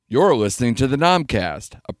You're listening to the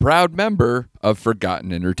Nomcast, a proud member of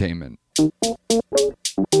Forgotten Entertainment.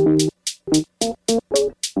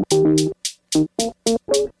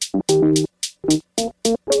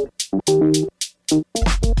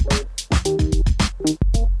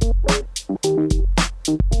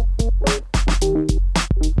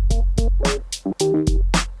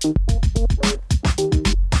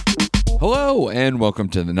 Hello, and welcome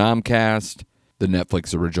to the Nomcast, the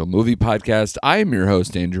Netflix original movie podcast. I am your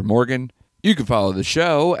host, Andrew Morgan. You can follow the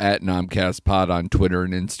show at NomcastPod on Twitter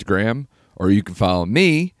and Instagram, or you can follow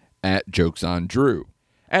me at JokesOnDrew.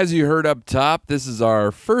 As you heard up top, this is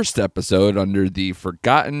our first episode under the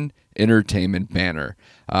Forgotten Entertainment banner.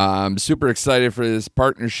 I'm super excited for this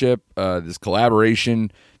partnership, this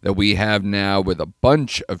collaboration that we have now with a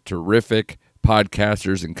bunch of terrific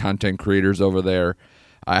podcasters and content creators over there.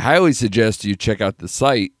 I highly suggest you check out the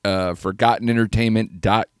site,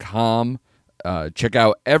 ForgottenEntertainment.com. Check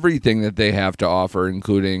out everything that they have to offer,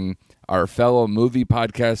 including our fellow movie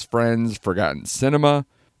podcast friends, Forgotten Cinema,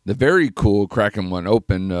 the very cool Crackin' One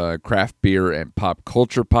Open craft beer and pop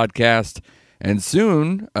culture podcast, and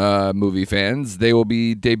soon, movie fans, they will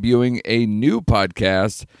be debuting a new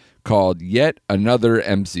podcast called Yet Another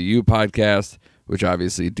MCU Podcast, which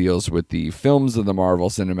obviously deals with the films of the Marvel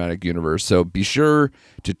Cinematic Universe. So be sure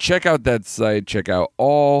to check out that site, check out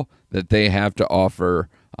all that they have to offer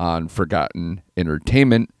on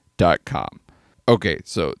ForgottenEntertainment.com. Okay,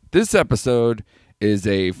 so this episode is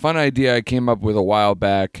a fun idea I came up with a while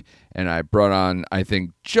back, and I brought on, I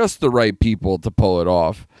think, just the right people to pull it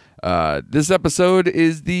off. This episode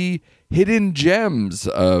is the hidden gems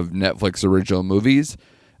of Netflix original movies.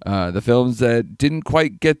 The films that didn't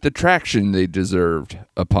quite get the traction they deserved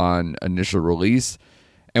upon initial release.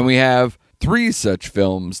 And we have 3 such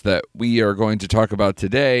films that we are going to talk about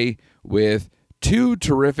today with 2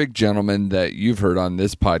 terrific gentlemen that you've heard on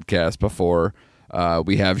this podcast before.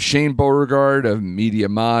 We have Shane Beauregard of Media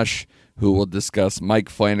Mosh, who will discuss Mike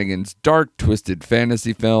Flanagan's dark, twisted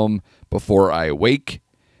fantasy film Before I Wake.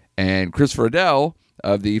 And Chris Frodel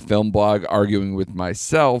of the film blog Arguing With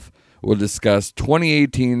Myself will discuss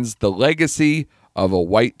 2018's The Legacy of a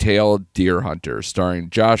White-Tailed Deer Hunter, starring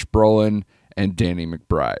Josh Brolin and Danny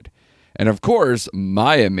McBride. And of course,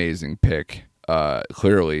 my amazing pick,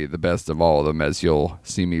 clearly the best of all of them, as you'll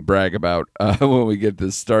see me brag about when we get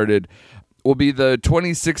this started, will be the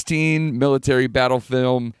 2016 military battle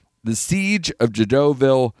film The Siege of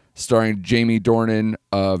Jadoville, starring Jamie Dornan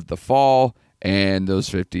of The Fall and those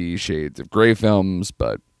 50 Shades of Grey films,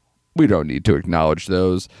 but we don't need to acknowledge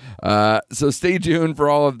those. So stay tuned for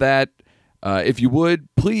all of that. If you would,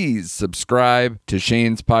 please subscribe to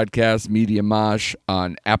Shane's podcast, Media Mosh,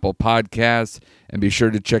 on Apple Podcasts, and be sure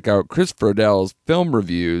to check out Chris Frodel's film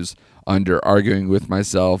reviews under Arguing With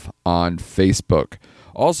Myself on Facebook.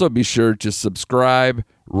 Also, be sure to subscribe,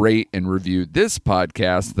 rate, and review this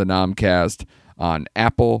podcast, The Nomcast, on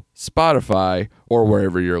Apple, Spotify, or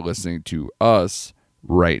wherever you're listening to us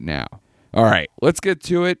right now. All right, let's get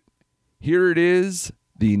to it. Here it is,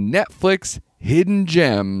 the Netflix Hidden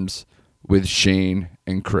Gems with Shane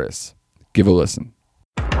and Chris. Give a listen.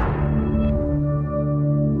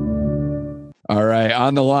 All right,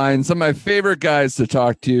 on the line, some of my favorite guys to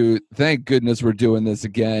talk to. Thank goodness we're doing this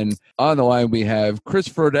again. On the line, we have Chris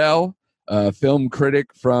Frodel, a film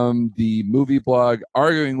critic from the movie blog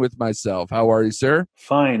Arguing With Myself. How are you, sir?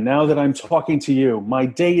 Fine. Now that I'm talking to you, my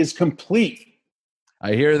day is complete.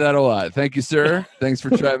 I hear that a lot. Thank you, sir. Thanks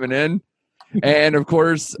for chiming in. And, of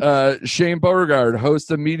course, Shane Beauregard,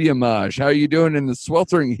 host of Media Mosh. How are you doing in the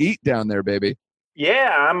sweltering heat down there, baby?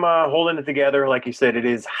 Yeah, I'm holding it together. Like you said, it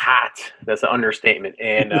is hot. That's an understatement.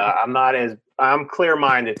 And I'm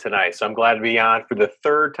clear-minded tonight, so I'm glad to be on for the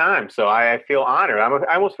 3rd time. So I feel honored.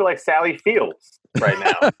 I almost feel like Sally Fields right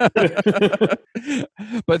now.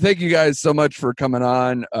 But thank you guys so much for coming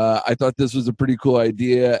on. I thought this was a pretty cool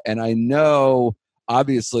idea. And I know,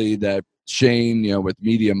 obviously, that Shane, with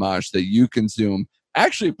Media Mosh, that you consume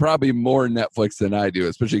actually probably more Netflix than I do,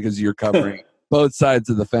 especially because you're covering both sides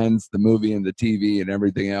of the fence, the movie and the TV and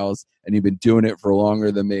everything else, and you've been doing it for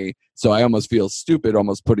longer than me. So I almost feel stupid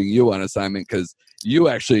almost putting you on assignment because you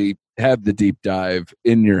actually have the deep dive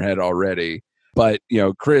in your head already. But,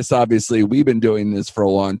 Chris, obviously, we've been doing this for a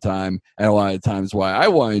long time, and a lot of times why I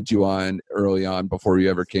wanted you on early on before you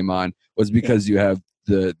ever came on was because you have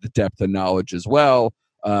the depth of knowledge as well.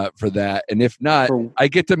 For that, and if not, I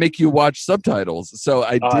get to make you watch subtitles. So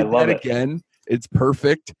I did that again. It's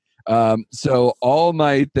perfect. So all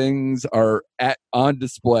my things are on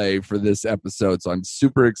display for this episode. So I'm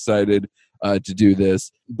super excited to do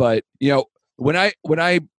this. But when I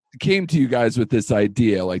came to you guys with this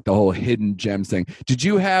idea, like the whole hidden gems thing, did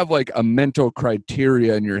you have like a mental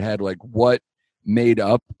criteria in your head, like what made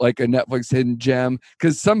up like a Netflix hidden gem?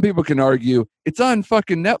 Because some people can argue it's on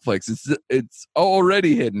fucking Netflix. It's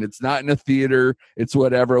already hidden. It's not in a theater. It's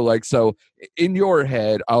whatever. Like, so in your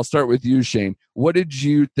head, I'll start with you, Shane. What did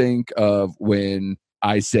you think of when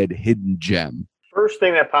I said hidden gem? First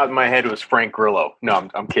thing that popped in my head was Frank Grillo. No,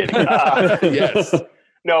 I'm kidding. Yes.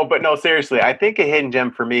 No, seriously, I think a hidden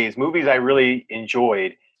gem for me is movies I really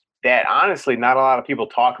enjoyed that honestly not a lot of people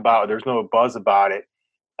talk about. There's no buzz about it.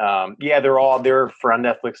 They're all there for on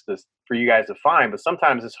Netflix for you guys to find, but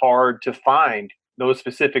sometimes it's hard to find those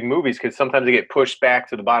specific movies because sometimes they get pushed back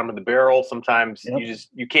to the bottom of the barrel. Sometimes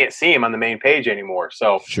you can't see them on the main page anymore.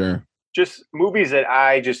 So sure, just movies that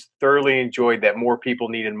I just thoroughly enjoyed that more people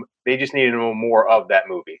needed. They just needed to know more of that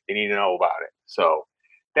movie. They need to know about it. So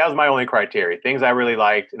that was my only criteria. Things I really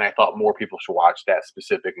liked, and I thought more people should watch that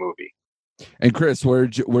specific movie. And Chris,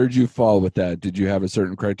 where'd you fall with that? Did you have a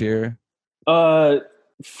certain criteria?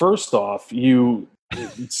 First off, you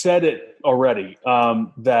said it already,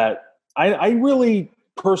 that I really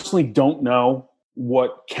personally don't know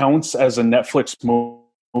what counts as a Netflix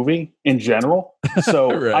movie in general. So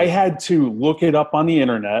Right. I had to look it up on the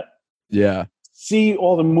internet. Yeah. See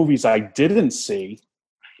all the movies I didn't see,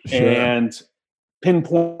 Sure. and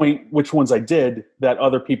pinpoint which ones I did that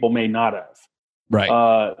other people may not have.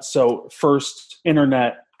 Right. So first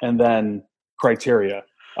internet and then criteria.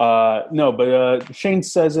 But Shane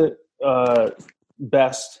says it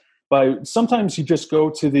best. By sometimes you just go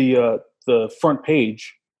to the front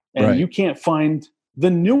page and Right. you can't find the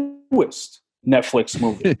newest Netflix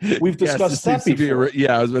movie. We've discussed that before.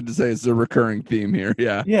 I was about to say it's a recurring theme here.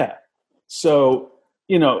 Yeah. Yeah. So,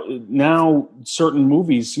 now certain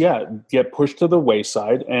movies, get pushed to the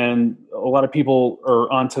wayside, and a lot of people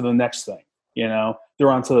are on to the next thing.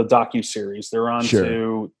 They're onto the docuseries. They're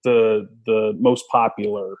onto the most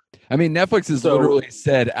popular. I mean, Netflix has literally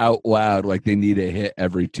said out loud like they need a hit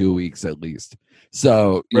every 2 weeks at least.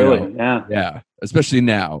 So yeah, especially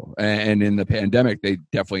now and in the pandemic, they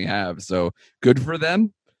definitely have. So good for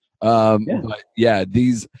them. But yeah,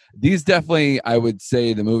 these definitely, I would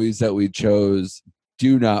say the movies that we chose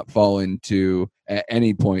do not fall into at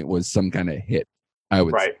any point was some kind of hit. I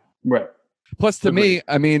would say. Right. Plus, to me,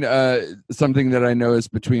 I mean, something that I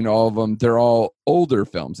noticed between all of them, they're all older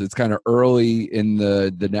films. It's kind of early in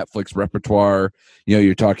the Netflix repertoire.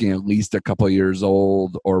 You're talking at least a couple of years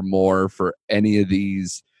old or more for any of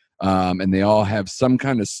these. And they all have some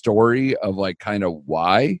kind of story of like kind of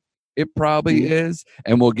why it probably is.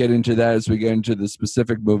 And we'll get into that as we get into the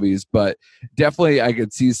specific movies. But definitely I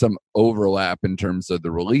could see some overlap in terms of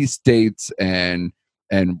the release dates and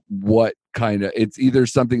what kind of, it's either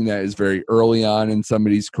something that is very early on in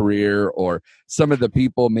somebody's career, or some of the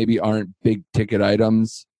people maybe aren't big ticket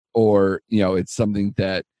items, or it's something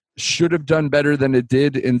that should have done better than it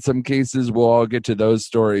did in some cases. We'll all get to those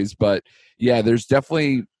stories, but yeah, there's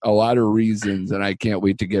definitely a lot of reasons, and I can't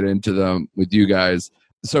wait to get into them with you guys.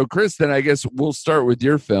 So Chris, then I guess we'll start with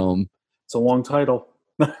your film. It's a long title.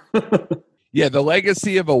 Yeah, The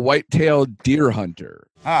Legacy of a White-Tailed Deer Hunter.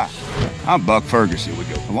 Hi, I'm Buck Ferguson.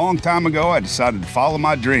 A long time ago, I decided to follow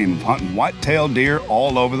my dream of hunting white-tailed deer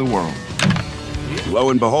all over the world. Lo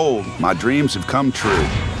and behold, my dreams have come true.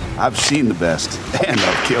 I've seen the best, and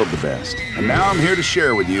I've killed the best. And now I'm here to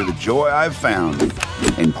share with you the joy I've found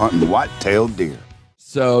in hunting white-tailed deer.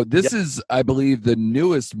 So this is, I believe, the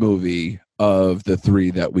newest movie of the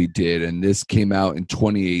three that we did, and this came out in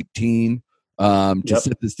 2018. To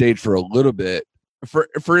set the stage for a little bit,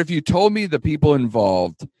 for if you told me the people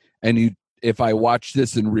involved, and if I watched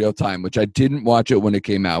this in real time, which I didn't watch it when it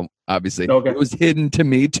came out, obviously it was hidden to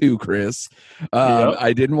me too, Chris.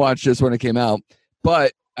 I didn't watch this when it came out,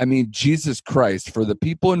 but I mean, Jesus Christ, for the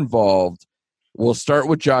people involved, we'll start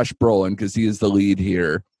with Josh Brolin because he is the lead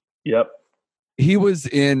here. Yep, he was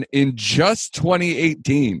in just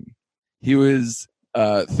 2018. He was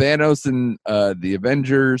Thanos in the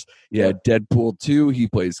Avengers. Deadpool 2. He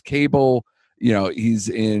plays Cable. He's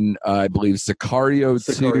in I believe Sicario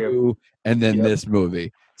 2, and then this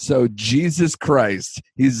movie. So Jesus Christ,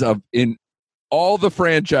 he's in all the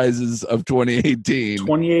franchises of 2018.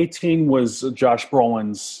 2018 was Josh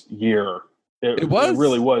Brolin's year. It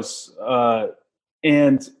really was.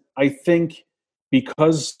 And I think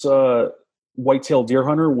because White-Tailed Deer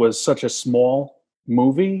Hunter was such a small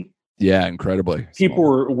movie. Yeah, incredibly.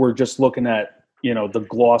 People were just looking at, the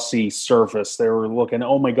glossy surface. They were looking,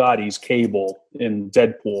 oh my God, he's Cable in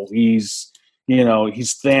Deadpool. He's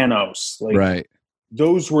Thanos. Right.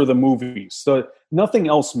 Those were the movies. So nothing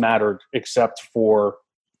else mattered except for,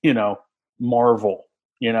 Marvel.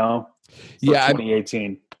 you know, for Yeah,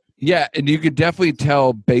 2018. Yeah, and you could definitely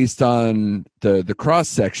tell based on the cross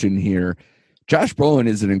section here. Josh Brolin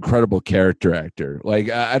is an incredible character actor. Like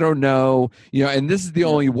I don't know, and this is the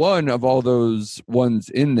only one of all those ones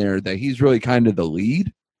in there that he's really kind of the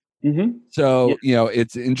lead. Mm-hmm. So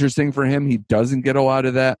it's interesting for him. He doesn't get a lot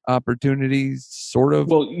of that opportunity, sort of.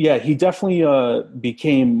 Well, yeah, he definitely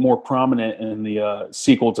became more prominent in the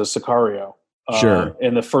sequel to Sicario. Sure.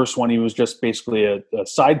 In the first one, he was just basically a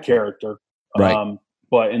side character. Right.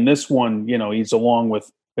 But in this one, he's along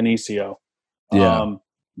with Benicio. Yeah.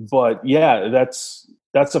 But yeah, that's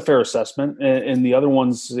a fair assessment. In the other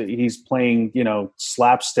ones, he's playing,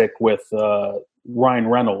 slapstick with Ryan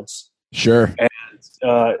Reynolds. Sure.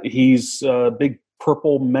 And he's a big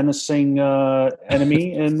purple menacing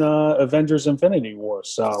enemy in Avengers Infinity War.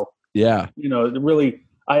 So, yeah, really,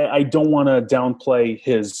 I don't want to downplay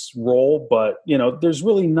his role, but, there's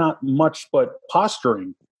really not much but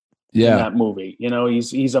posturing in that movie.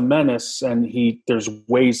 He's a menace, and there's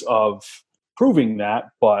ways of proving that,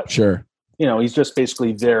 but sure, he's just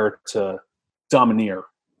basically there to domineer.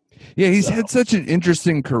 Yeah, he's had such an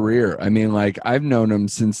interesting career. I mean, like, I've known him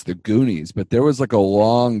since the Goonies, but there was like a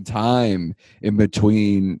long time in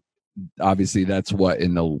between. Obviously, that's what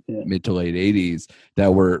in the mid to late 80s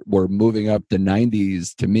that we're moving up the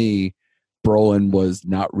 90s. To me, Brolin was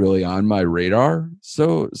not really on my radar,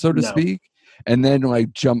 so to speak. And then,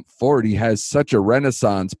 like, jump forward, he has such a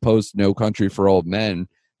renaissance post No Country for Old Men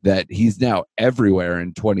that he's now everywhere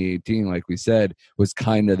in 2018, like we said, was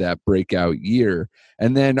kind of that breakout year.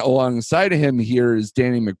 And then alongside of him here is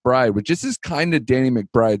Danny McBride, which is kind of Danny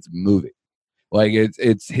McBride's movie. Like,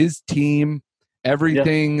 it's his team,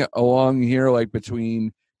 everything along here, like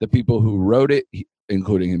between the people who wrote it,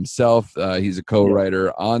 including himself. He's a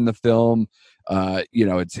co-writer on the film.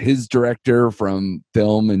 It's his director from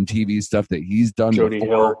film and TV stuff that he's done Jody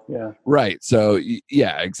before. Hill, right. So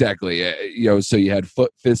yeah, exactly. So you had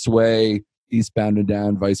Foot Fist Way, Eastbound and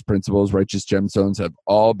Down, Vice Principals, Righteous Gemstones have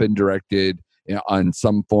all been directed on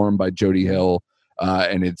some form by Jody Hill,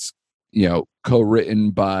 and it's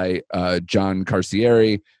co-written by John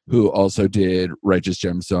Carcieri, who also did Righteous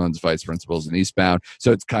Gemstones, Vice Principals, and Eastbound.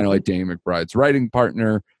 So it's kind of like Danny McBride's writing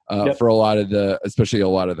partner for especially a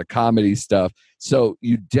lot of the comedy stuff. So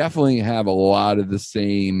you definitely have a lot of the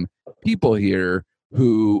same people here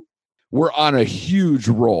who were on a huge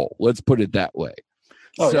roll. Let's put it that way.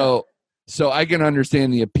 So I can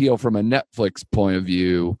understand the appeal from a Netflix point of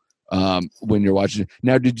view when you're watching it.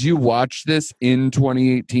 Now, did you watch this in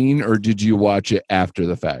 2018 or did you watch it after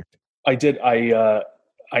the fact? I did.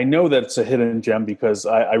 I know that it's a hidden gem because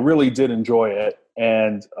I really did enjoy it,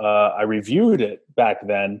 and I reviewed it back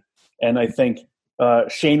then, and I think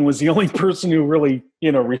Shane was the only person who really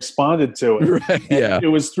responded to it. Right, yeah. It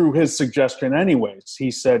was through his suggestion anyways.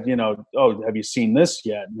 He said, oh, have you seen this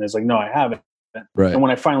yet? And I was like, no, I haven't. Right. And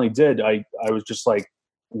when I finally did, I was just like,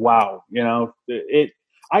 wow,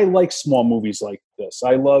 I like small movies like this.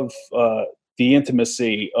 I love the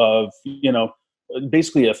intimacy of,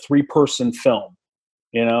 basically a 3-person film.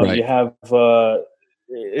 Right. You have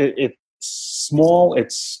it's small.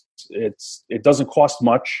 It doesn't cost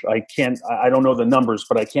much. I don't know the numbers,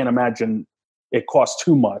 but I can't imagine it costs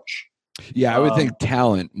too much. Yeah, I would think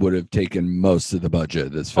talent would have taken most of the budget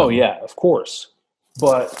of this film. Oh yeah, of course.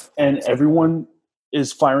 And everyone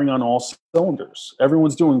is firing on all cylinders.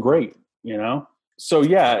 Everyone's doing great, So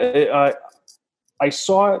yeah, I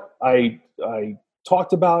saw it. I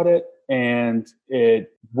talked about it, and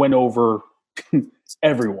it went over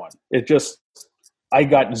everyone. I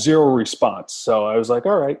got zero response. So I was like,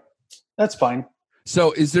 all right, that's fine.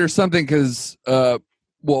 So is there something, because,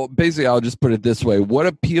 basically I'll just put it this way. What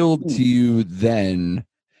appealed to you then?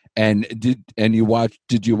 And did you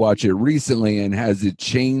watch it recently, and has it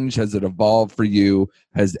changed? Has it evolved for you?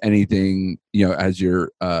 Has anything, has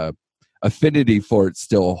your affinity for it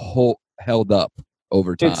still held up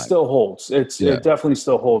over time? It still holds. It definitely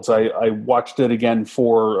still holds. I watched it again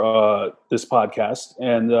for this podcast,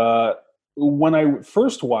 and when I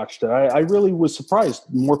first watched it, I really was surprised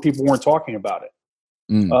more people weren't talking about it.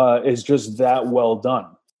 It's just that well done.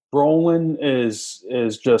 Brolin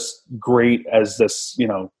is just great as this,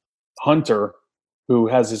 hunter who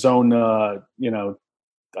has his own, I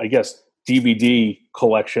guess DVD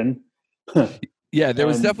collection. Yeah, there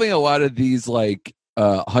was definitely a lot of these like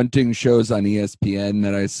hunting shows on ESPN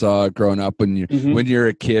that I saw growing up when you're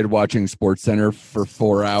a kid watching SportsCenter for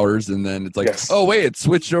 4 hours, and then it's like, oh wait, it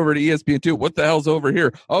switched over to ESPN2. What the hell's over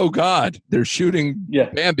here? Oh God, they're shooting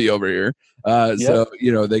Bambi over here. So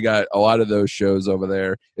they got a lot of those shows over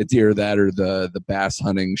there. It's either that or the bass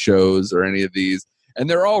hunting shows or any of these. And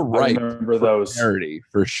they're all right. I remember those. Parody,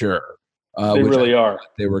 for sure. They really are.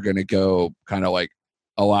 They were going to go kind of like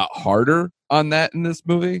a lot harder on that in this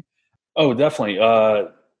movie. Oh, definitely.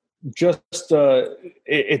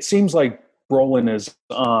 It seems like Brolin is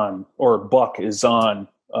on, or Buck is on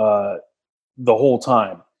the whole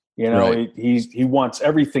time. Right. He wants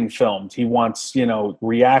everything filmed. He wants,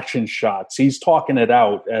 reaction shots. He's talking it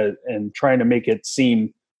out and trying to make it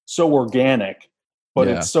seem so organic, but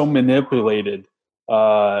it's so manipulated.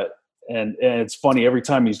 And it's funny every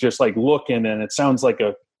time he's just like looking, and it sounds like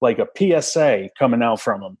a PSA coming out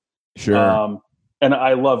from him. Sure. And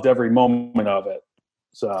I loved every moment of it.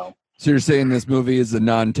 So you're saying this movie is a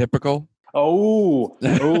non-typical? Oh,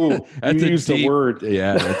 that's you used deep, the word.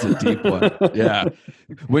 Yeah, that's a deep one. Yeah.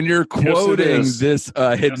 When you're quoting this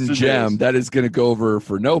hidden gem, that is going to go over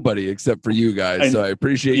for nobody except for you guys. So I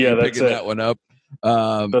appreciate you picking that one up.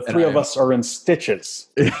 The three of us are in stitches.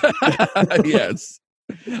 Yes.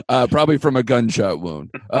 Probably from a gunshot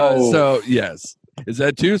wound. So, yes. Is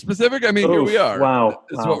that too specific? I mean, here we are. Wow.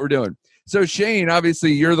 That's what we're doing. So, Shane,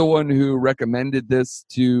 obviously, you're the one who recommended this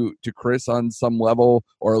to Chris on some level,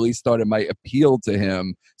 or at least thought it might appeal to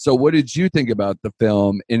him. So what did you think about the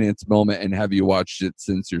film in its moment, and have you watched it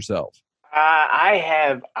since yourself? I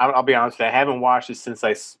have. I'll be honest. I haven't watched it since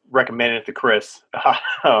I recommended it to Chris.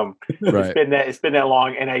 Right. It's been that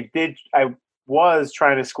long, and I was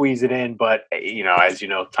trying to squeeze it in, but as you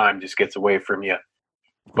know, time just gets away from you.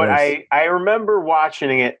 But I remember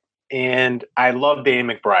watching it, and I love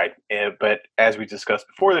Danny McBride. But as we discussed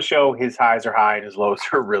before the show, his highs are high and his lows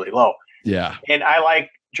are really low. Yeah. And I like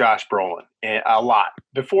Josh Brolin a lot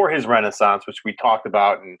before his renaissance, which we talked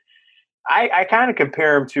about, and I kind of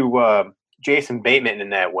compare him to Jason Bateman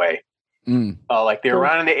in that way. Like they were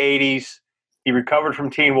around in the 80s. He recovered from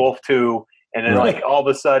Teen Wolf 2, and then like all of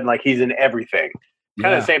a sudden, like he's in everything.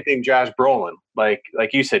 Kind of the same thing, Josh Brolin. Like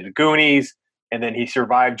you said, the Goonies, and then he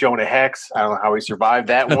survived Jonah Hex. I don't know how he survived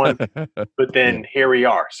that one, but then here we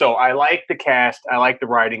are. So I like the cast. I like the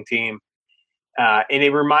writing team. And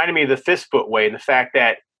it reminded me of the Fistfoot Way, and the fact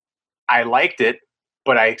that I liked it,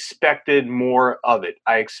 but I expected more of it.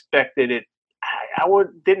 I expected it.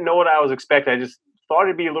 Didn't know what I was expecting. I just thought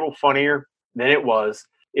it'd be a little funnier than it was.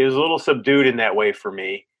 It was a little subdued in that way for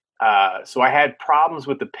me. So I had problems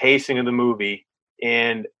with the pacing of the movie.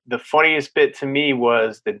 And the funniest bit to me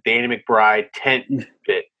was the Danny McBride tent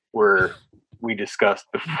bit where we discussed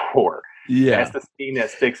before. Yeah. That's the scene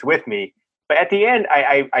that sticks with me. But at the end,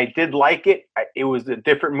 I did like it. It was a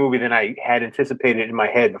different movie than I had anticipated in my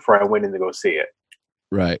head before I went in to go see it.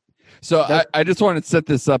 Right. So I just want to set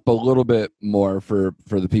this up a little bit more for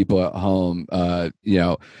the people at home.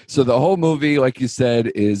 So the whole movie, like you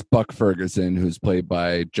said, is Buck Ferguson, who's played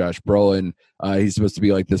by Josh Brolin. He's supposed to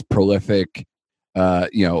be like this prolific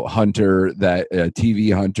hunter, that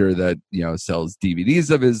TV hunter that sells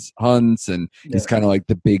DVDs of his hunts, and he's kind of like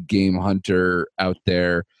the big game hunter out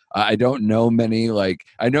there. I don't know many. Like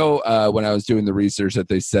I know when I was doing the research that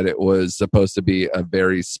they said it was supposed to be a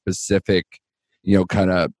very specific,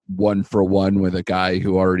 kind of one for one with a guy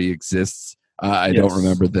who already exists. I don't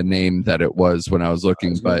remember the name that it was when I was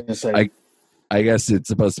looking, but I guess it's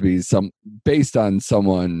supposed to be based on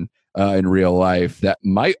someone in real life that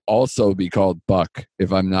might also be called Buck,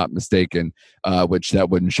 if I'm not mistaken, which that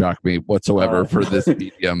wouldn't shock me whatsoever for this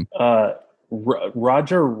medium.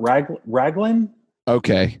 Roger Raglan?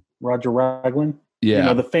 Okay. Roger Raglan?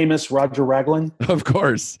 Yeah. The famous Roger Raglan? Of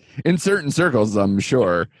course. In certain circles, I'm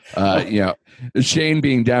sure. Shane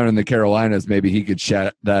being down in the Carolinas, maybe he could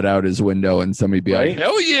shout that out his window and somebody be like,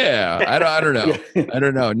 hell yeah. I don't know. I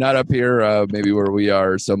don't know. Not up here, maybe where we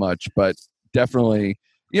are so much, but definitely,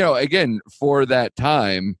 again, for that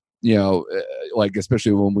time, like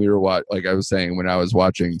especially when we were like I was saying, when I was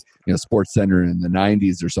watching, Sports Center in the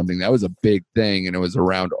 90s or something, that was a big thing and it was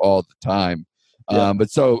around all the time.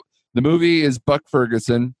 But so the movie is Buck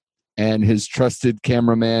Ferguson and his trusted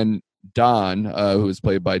cameraman, Don, who is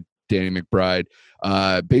played by Danny McBride,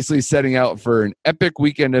 basically setting out for an epic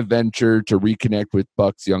weekend adventure to reconnect with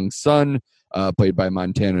Buck's young son, played by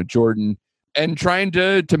Montana Jordan, and trying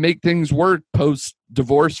to make things work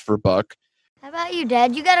post-divorce for Buck. How about you,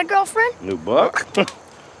 Dad? You got a girlfriend? New Buck?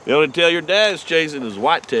 The only tail your dad's chasing is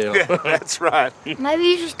whitetail. That's right. Maybe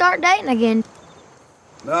you should start dating again.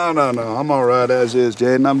 No. I'm all right as is,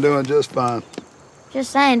 Jaden. I'm doing just fine.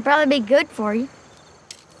 Just saying, probably be good for you.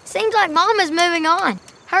 Seems like Mom is moving on.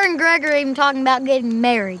 Her and Greg are even talking about getting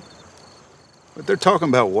married. But they're talking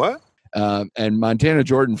about what? And Montana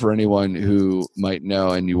Jordan, for anyone who might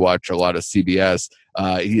know, and you watch a lot of CBS,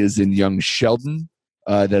 he is in Young Sheldon.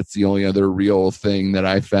 That's the only other real thing that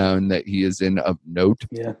I found that he is in of note.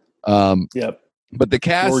 Yeah. Yep. But the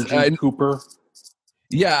cast, Georgie Cooper.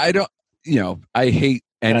 Yeah, I don't. I hate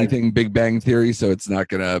anything Big Bang Theory, so it's not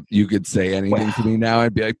gonna. You could say anything to me now,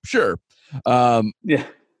 I'd be like, sure. Yeah.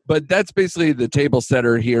 But that's basically the table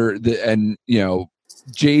setter here, and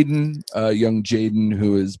Jaden, young Jaden,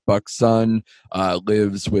 who is Buck's son,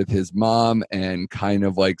 lives with his mom and kind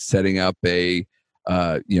of like setting up a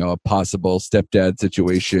possible stepdad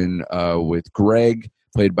situation with Greg,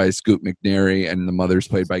 played by Scoot McNairy, and the mother's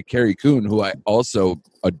played by Carrie Coon, who I also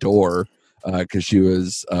adore because she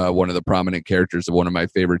was one of the prominent characters of one of my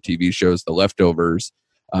favorite TV shows, The Leftovers.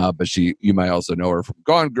 But you might also know her from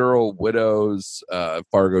Gone Girl, Widows,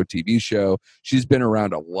 Fargo TV show. She's been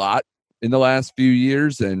around a lot in the last few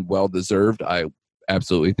years, and well deserved. I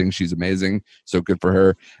absolutely think she's amazing. So good for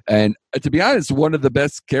her. And to be honest, one of the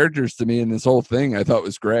best characters to me in this whole thing, I thought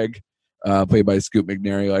was Greg, played by Scoot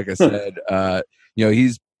McNairy. Like I said,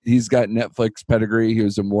 he's got Netflix pedigree. He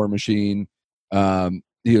was in War Machine.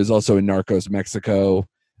 He was also in Narcos Mexico.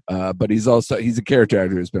 But he's a character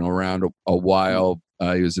actor who's been around a while.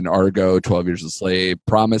 He was in Argo, 12 Years a Slave,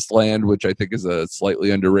 Promised Land, which I think is a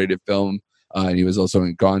slightly underrated film. And he was also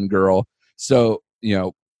in Gone Girl. So,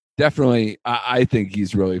 definitely, I think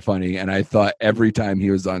he's really funny. And I thought every time he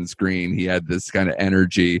was on screen, he had this kind of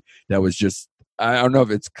energy that was just, I don't know if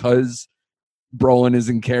it's because Brolin is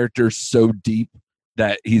in character so deep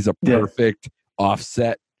that he's a perfect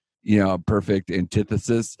offset, perfect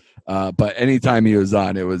antithesis. But anytime he was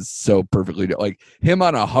on, it was so perfectly like him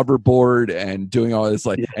on a hoverboard and doing all this,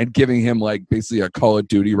 and giving him like basically a Call of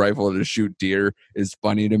Duty rifle to shoot deer is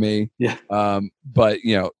funny to me. Yeah. But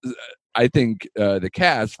I think the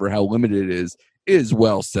cast, for how limited it is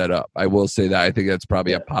well set up. I will say that I think that's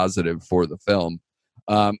probably a positive for the film.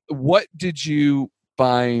 What did you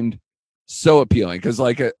find so appealing? Because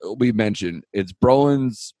like we mentioned, it's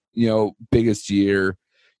Brolin's biggest year.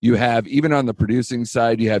 You have, even on the producing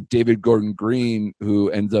side, you have David Gordon Green, who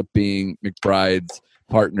ends up being McBride's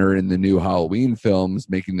partner in the new Halloween films,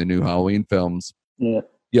 making the new Halloween films. Yeah.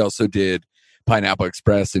 He also did Pineapple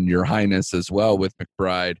Express and Your Highness as well with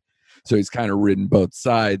McBride. So he's kind of ridden both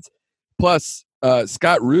sides. Plus,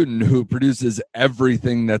 Scott Rudin, who produces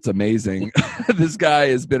everything that's amazing. This guy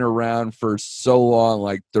has been around for so long,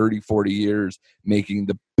 like 30, 40 years, making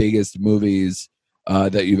the biggest movies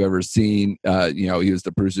that you've ever seen. He was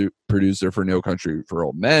the producer for No Country for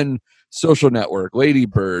Old Men, Social Network, Lady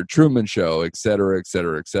Bird, Truman Show, et cetera, et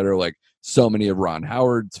cetera, et cetera. Like so many of Ron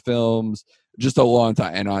Howard's films, just a long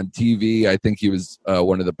time. And on TV, I think he was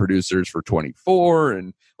one of the producers for 24.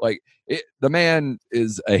 And the man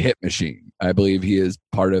is a hit machine. I believe he is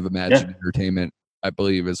part of Imagine Entertainment, I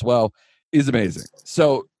believe as well. He's amazing.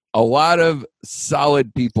 So a lot of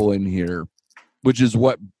solid people in here, which is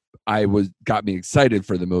what got me excited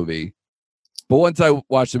for the movie. But once I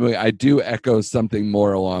watched the movie, I do echo something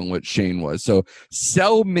more along what Shane was. So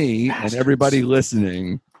sell me and everybody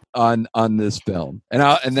listening on this film,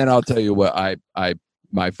 and then I'll tell you what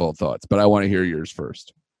my full thoughts. But I want to hear yours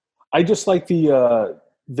first. I just like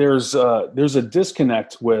there's a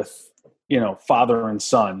disconnect with father and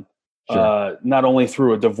son, Sure. not only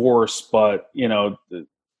through a divorce, but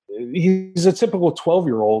he's a typical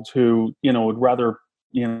 12-year-old who would rather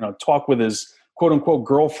talk with his quote unquote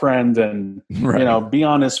girlfriend and be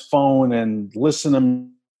on his phone and listen to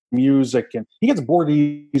music, and he gets bored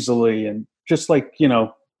easily. And just like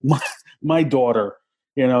my daughter,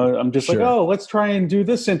 I'm just like, oh, let's try and do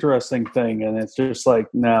this interesting thing, and it's just like,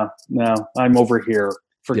 no, I'm over here.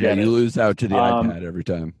 Forget it. You lose out to the iPad every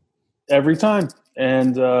time.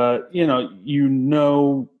 And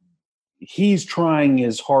he's trying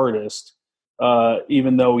his hardest,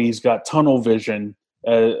 even though he's got tunnel vision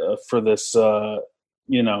for this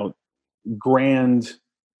grand,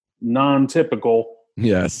 non-typical.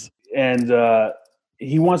 Yes. And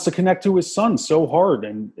he wants to connect to his son so hard,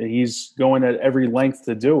 and he's going at every length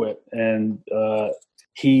to do it. And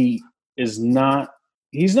he's not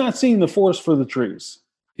seeing the forest for the trees.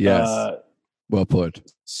 Yes. Well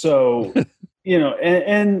put. So,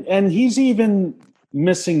 and he's even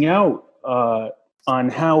missing out on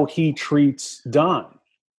how he treats Don.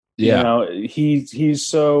 Yeah. He's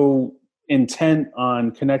so intent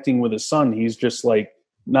on connecting with his son. He's just like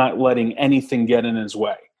not letting anything get in his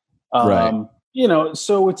way. Right.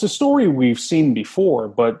 So it's a story we've seen before,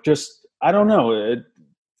 but just, I don't know.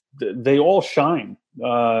 They all shine.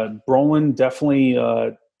 Brolin definitely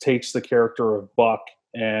takes the character of Buck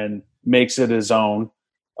and makes it his own.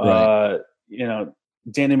 Right.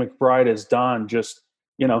 Danny McBride as Don, just,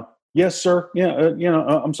 yes, sir.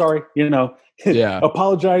 I'm sorry.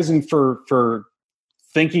 Apologizing for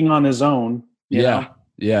thinking on his own. Yeah.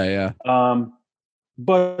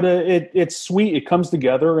 but it's sweet. It comes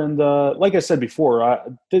together, and like I said before,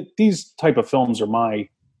 these type of films are my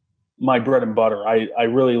bread and butter. I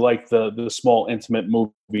really like the small, intimate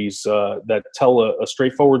movies that tell a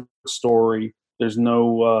straightforward story. There's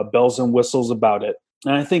no bells and whistles about it,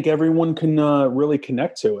 and I think everyone can really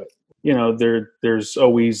connect to it. There's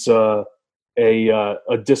always a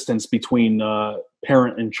distance between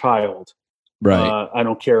parent and child. Right. I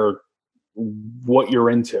don't care what you're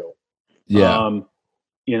into. Yeah.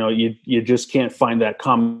 You just can't find that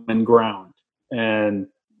common ground, and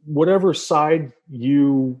whatever side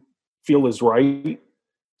you feel is right,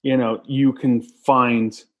 you can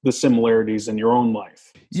find the similarities in your own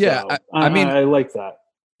life. Yeah. So, I mean, I like that.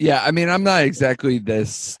 Yeah, I mean, I'm not exactly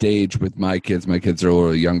this stage with my kids. My kids are a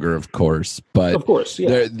little younger, of course, but Of course,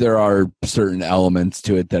 yeah. there are certain elements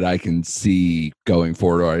to it that I can see going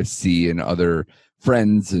forward, or I see in other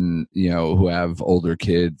friends and who have older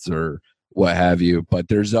kids or what have you. But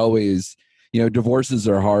there's always, divorces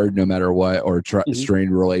are hard no matter what, or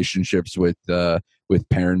strained relationships with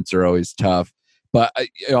parents are always tough. But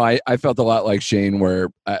I felt a lot like Shane, where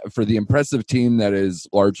for the impressive team that is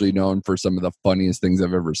largely known for some of the funniest things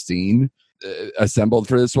I've ever seen assembled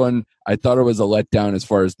for this one, I thought it was a letdown as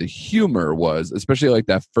far as the humor was, especially like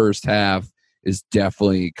that first half is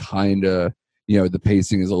definitely kind of, the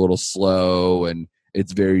pacing is a little slow and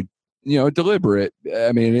it's very, deliberate.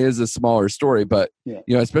 I mean, it is a smaller story, but,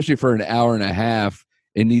 especially for an hour and a half,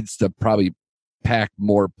 it needs to probably pack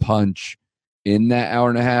more punch in that hour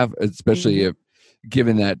and a half, especially if,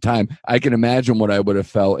 given that time. I can imagine what I would have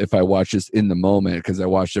felt if I watched this in the moment, because I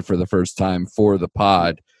watched it for the first time for the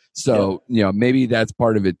pod. So, maybe that's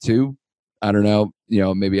part of it too. I don't know.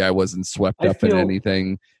 Maybe I wasn't swept up in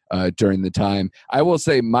anything during the time. I will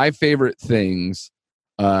say my favorite things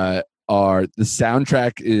are the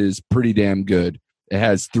soundtrack is pretty damn good. It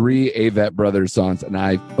has 3 Avett Brothers songs, and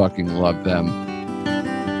I fucking love them.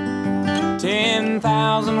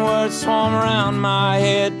 10,000 words swarm around my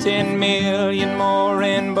head, 10 million more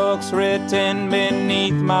in books written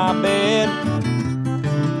beneath my bed.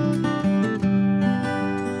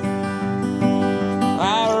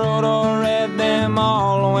 I wrote or read them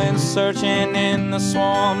all when searching in the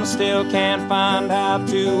swarm, still can't find how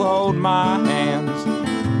to hold my hands.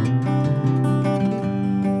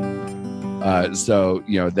 So,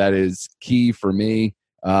 that is key for me.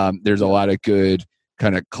 There's a lot of good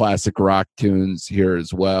kind of classic rock tunes here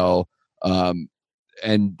as well.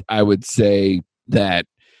 And I would say that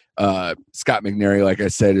Scott McNairy, like I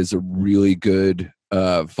said, is a really good,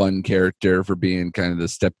 fun character for being kind of the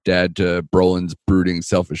stepdad to Brolin's brooding,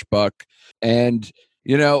 selfish buck. And,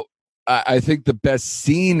 I think the best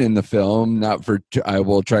scene in the film, I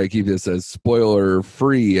will try to keep this as spoiler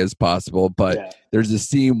free as possible, but there's a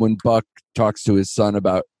scene when Buck talks to his son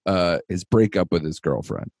about his breakup with his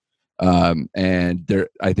girlfriend. And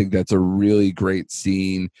I think that's a really great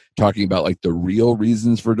scene, talking about like the real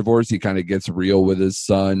reasons for divorce. He kind of gets real with his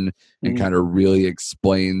son and kind of really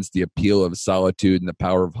explains the appeal of solitude and the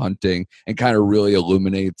power of hunting, and kind of really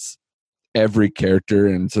illuminates every character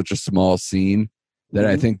in such a small scene that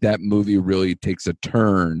I think that movie really takes a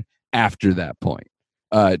turn after that point.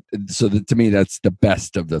 So to me, that's the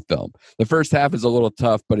best of the film. The first half is a little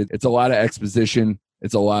tough, but it's a lot of exposition.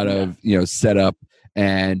 It's a lot of, setup.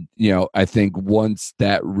 And, I think once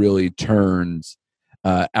that really turns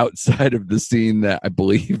outside of the scene that I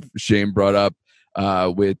believe Shane brought up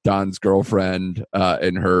with Don's girlfriend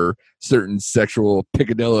and her certain sexual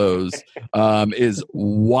picadillos is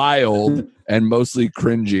wild and mostly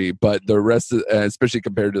cringy. But the rest, especially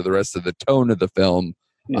compared to the rest of the tone of the film,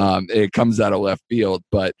 it comes out of left field.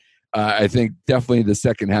 But I think definitely the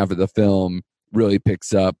second half of the film really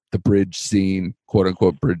picks up the bridge scene, quote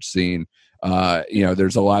unquote bridge scene.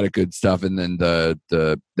 There's a lot of good stuff, and then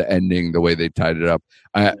the ending, the way they tied it up,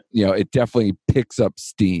 it definitely picks up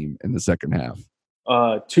steam in the second half.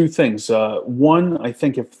 2 things. One, I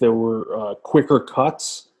think if there were quicker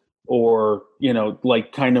cuts, or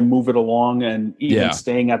like kind of move it along and even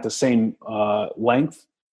staying at the same length,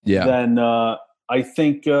 then I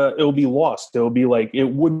think it'll be lost. It'll be like, it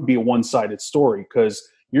would be a one-sided story, because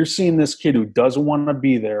you're seeing this kid who doesn't want to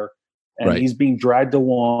be there. And he's being dragged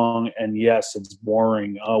along, and yes, it's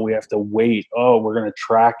boring. Oh, we have to wait. Oh, we're going to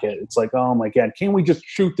track it. It's like, oh my God, can't we just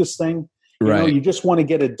shoot this thing? You just want to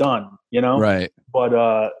get it done, Right.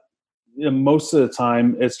 But most of the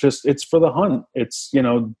time, it's for the hunt. It's,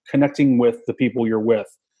 connecting with the people you're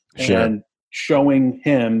with, and showing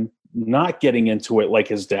him not getting into it like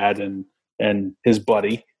his dad and his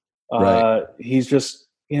buddy. He's just,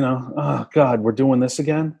 oh God, we're doing this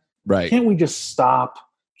again. Right. Can't we just stop?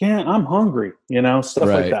 I'm hungry, stuff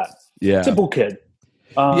like that. Yeah. Typical kid.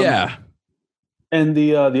 Yeah. And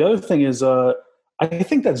the other thing is, I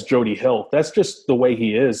think that's Jody Hill. That's just the way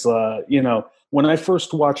he is. When I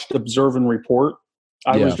first watched Observe and Report,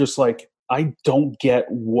 I was just like, I don't get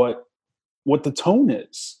what the tone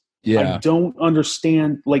is. Yeah. I don't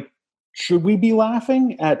understand. Like, should we be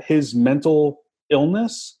laughing at his mental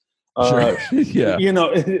illness? Sure. Yeah.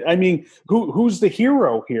 I mean, who's the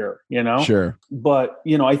hero here? Sure. But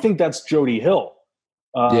I think that's Jody Hill.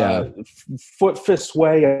 Yeah. Foot Fist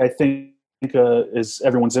Way, I think, is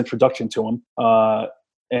everyone's introduction to him.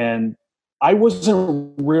 And I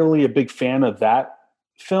wasn't really a big fan of that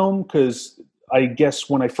film because I guess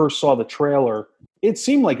when I first saw the trailer, it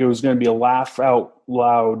seemed like it was going to be a laugh out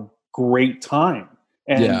loud great time.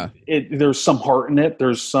 And there's some heart in it.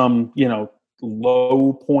 There's some,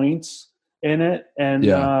 low points in it. And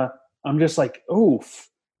I'm just like,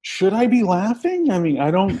 should I be laughing? I mean,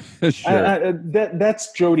 I don't. Sure.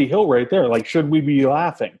 That's Jody Hill right there. Like, should we be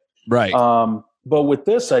laughing? Right. But with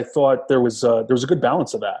this, I thought there was a good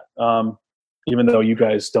balance of that. Even though you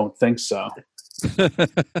guys don't think so. Well,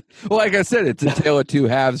 like I said, it's a tale of two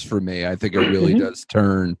halves for me. I think it really does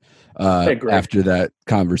turn after that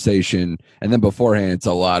conversation. And then beforehand, it's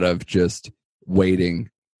a lot of just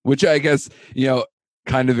waiting, which I guess,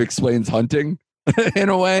 kind of explains hunting in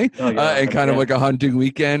a way, and kind of like a hunting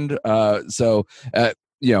weekend. So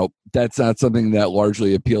that's not something that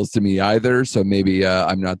largely appeals to me either. So maybe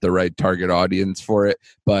I'm not the right target audience for it.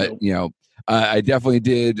 But, I definitely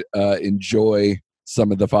did enjoy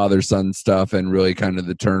some of the father-son stuff and really kind of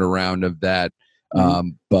the turnaround of that.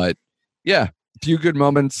 But yeah, a few good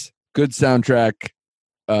moments, good soundtrack,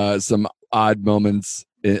 some odd moments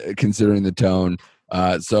considering the tone.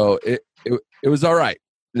 So it was all right.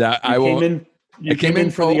 You came in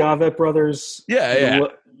for the Avett brothers. Yeah.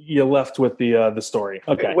 You left with the story.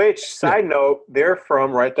 Okay. Which, side note, they're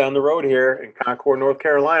from right down the road here in Concord, North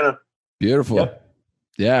Carolina. Beautiful. Yep.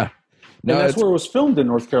 Yeah. No, and that's where it was filmed in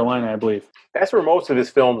North Carolina, I believe. That's where most of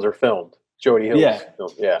his films are filmed. Jody Hill's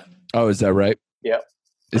film. Yeah. Oh, is that right? Yep.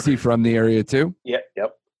 Is he from the area too? Yep.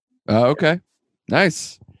 Oh, okay.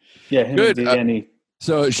 Nice. Yeah, him good. And Danny.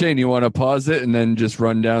 So, Shane, you want to pause it and then just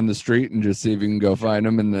run down the street and just see if you can go find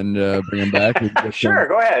him and then bring him back? Sure,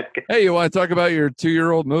 go ahead. Hey, you want to talk about your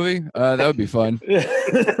 2-year-old movie? That would be fun.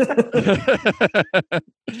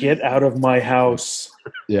 Get out of my house.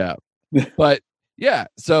 Yeah. But, yeah,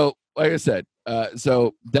 so like I said,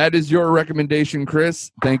 so that is your recommendation, Chris.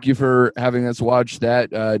 Thank you for having us watch that.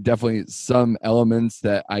 Definitely some elements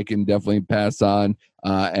that I can definitely pass on.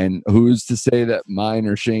 And who's to say that mine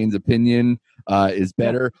or Shane's opinion is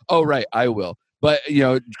better? Oh, right, I will. But,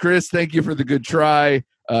 Chris, thank you for the good try.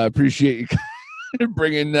 Appreciate you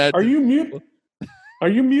bringing that. Are you muting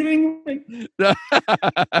me?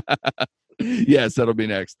 Yes, that'll be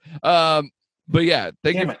next. But yeah,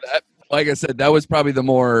 thank you for that. Like I said, that was probably the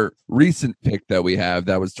more recent pick that we have.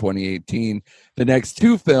 That was 2018. The next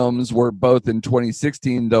two films were both in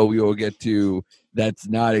 2016, though we will get to that's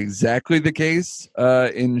not exactly the case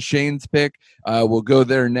in Shane's pick. We'll go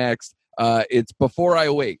there next. It's Before I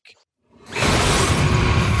Wake.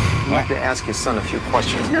 I'd like to ask his son a few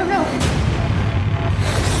questions. No.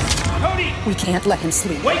 Cody! We can't let him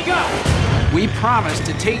sleep. Wake up! We promised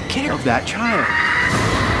to take care of that child.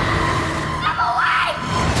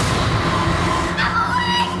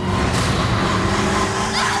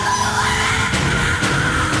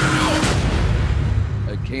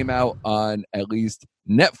 Came out on at least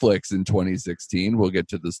Netflix in 2016. We'll get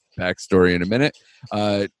to this backstory in a minute.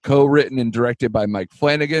 Co-written and directed by Mike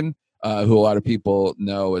Flanagan, who a lot of people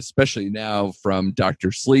know, especially now from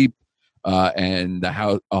Dr. Sleep and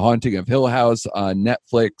A Haunting of Hill House on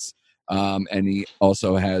Netflix. And he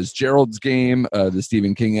also has Gerald's Game, the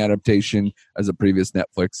Stephen King adaptation, as a previous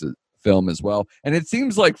Netflix film as well. And it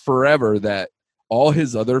seems like forever that all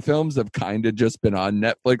his other films have kind of just been on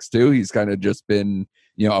Netflix too. He's kind of just been,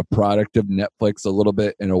 a product of Netflix a little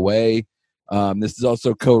bit in a way. This is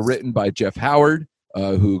also co-written by Jeff Howard,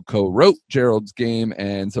 who co-wrote Gerald's Game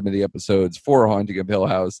and some of the episodes for Haunting of Hill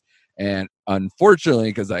House. And unfortunately,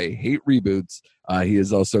 because I hate reboots, he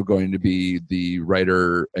is also going to be the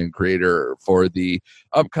writer and creator for the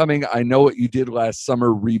upcoming I Know What You Did Last Summer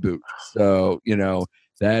reboot. So,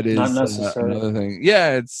 that is another thing.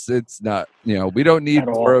 Yeah, it's not, we don't need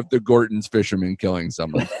more of the Gorton's fishermen killing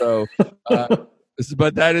someone. So,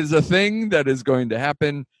 but that is a thing that is going to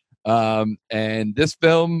happen. And this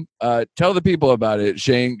film, tell the people about it,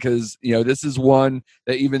 Shane, because, this is one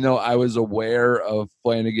that even though I was aware of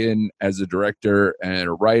Flanagan as a director and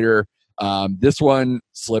a writer, this one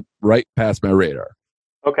slipped right past my radar.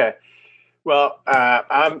 Okay. Well,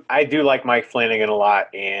 I do like Mike Flanagan a lot,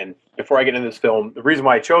 and before I get into this film, the reason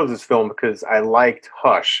why I chose this film because I liked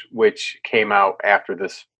Hush, which came out after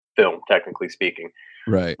this film, technically speaking.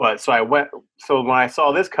 Right. But so when I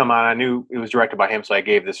saw this come on, I knew it was directed by him, so I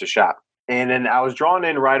gave this a shot. And then I was drawn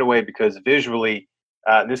in right away because visually,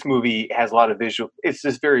 this movie has a lot of visual. It's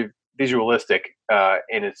just very visualistic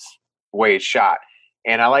in its way it's shot.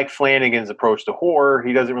 And I like Flanagan's approach to horror.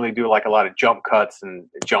 He doesn't really do like a lot of jump cuts and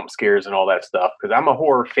jump scares and all that stuff because I'm a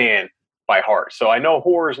horror fan by heart. So I know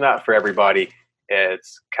horror is not for everybody.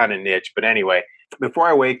 It's kind of niche. But anyway, Before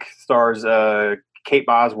I Wake stars Kate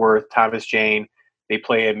Bosworth, Thomas Jane. They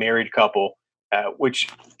play a married couple, which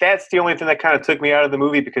that's the only thing that kind of took me out of the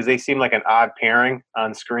movie because they seem like an odd pairing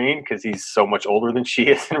on screen because he's so much older than she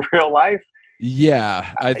is in real life.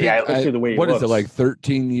 Yeah, I think the way he what is looks. it, like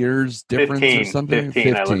 13 years difference or something?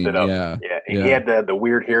 15, I looked it up. Yeah. He had the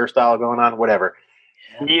weird hairstyle going on, whatever.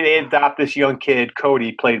 They adopt this young kid,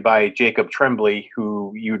 Cody, played by Jacob Tremblay,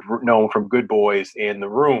 who you'd know from Good Boys and The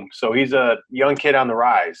Room. So he's a young kid on the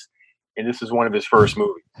rise, and this is one of his first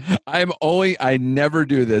movies. I never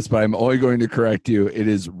do this, but I'm only going to correct you. It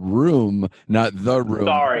is Room, not The Room.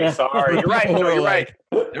 Sorry. You're right. No, you're right.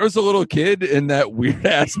 There was a little kid in that weird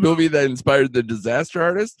ass movie that inspired The Disaster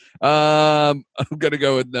Artist. I'm gonna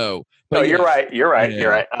go with no. But No, yes. you're right. You're right. Yeah,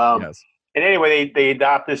 You're right. yes. And anyway, they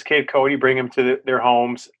adopt this kid, Cody, bring him to their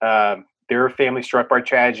homes. Their family struck by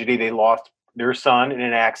tragedy. They lost their son in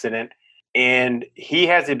an accident. And he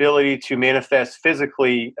has the ability to manifest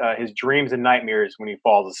physically his dreams and nightmares when he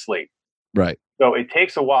falls asleep. Right. So it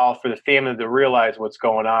takes a while for the family to realize what's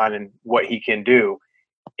going on and what he can do.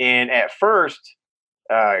 And at first,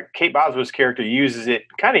 Kate Bosworth's character uses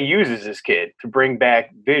this kid to bring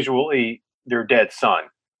back visually their dead son.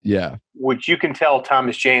 Yeah. Which you can tell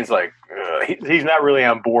Thomas Jane's like, he's not really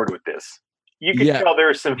on board with this. You can tell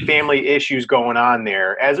there's some family issues going on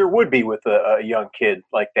there, as there would be with a young kid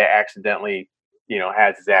like that accidentally,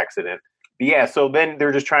 has his accident. But yeah, so then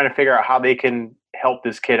they're just trying to figure out how they can help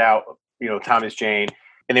this kid out, Thomas Jane.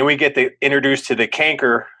 And then we get introduced to the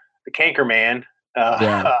canker man.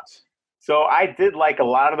 So I did like a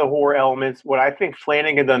lot of the horror elements. What I think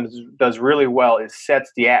Flanagan does really well is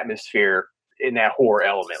sets the atmosphere in that horror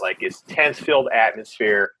element. Like it's tense-filled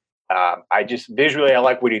atmosphere. I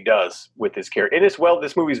like what he does with his character. And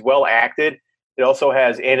this movie's well acted. It also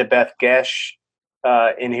has Annabeth Gish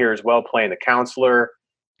in here as well, playing the counselor.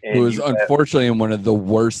 And who is unfortunately in one of the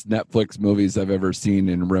worst Netflix movies I've ever seen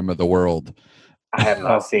in Rim of the World. I have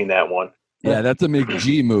not seen that one. Yeah, that's a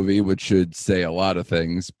McG movie, which should say a lot of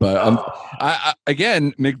things. But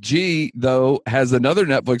again, McG, though, has another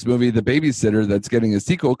Netflix movie, The Babysitter, that's getting a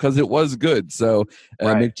sequel because it was good. So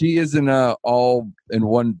McG isn't a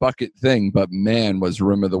all-in-one bucket thing, but man, was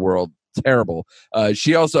Rim of the World terrible.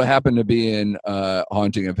 She also happened to be in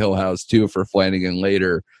Haunting of Hill House, too, for Flanagan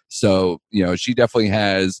later. So, she definitely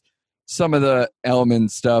has some of the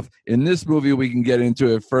element stuff. In this movie, we can get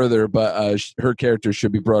into it further, but her character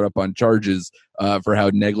should be brought up on charges for how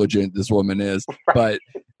negligent this woman is. But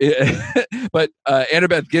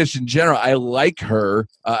Annabeth Gish in general, I like her.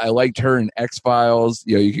 I liked her in X-Files.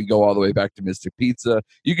 You can go all the way back to Mystic Pizza.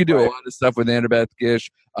 You can do a lot of stuff with Annabeth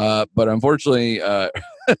Gish. But unfortunately,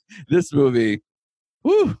 this movie,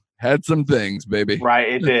 had some things, baby. Right,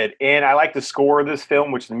 it did. And I like the score of this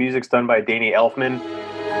film, which the music's done by Danny Elfman.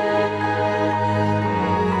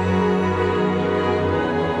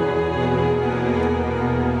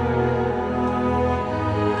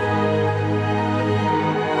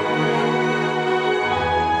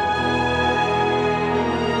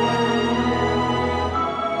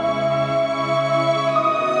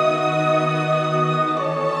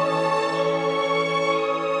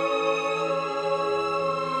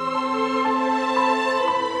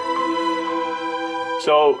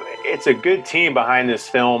 So it's a good team behind this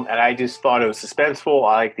film, and I just thought it was suspenseful.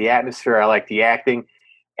 I like the atmosphere. I like the acting.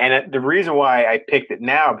 And the reason why I picked it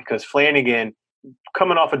now, because Flanagan,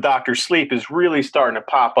 coming off of Dr. Sleep, is really starting to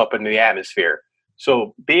pop up into the atmosphere.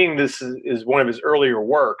 So being this is one of his earlier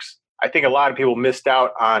works, I think a lot of people missed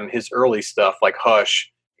out on his early stuff like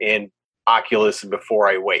Hush and Oculus and Before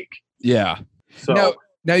I Wake. Yeah. So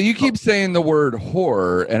Now you keep saying the word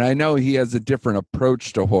horror, and I know he has a different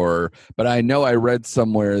approach to horror, but I know I read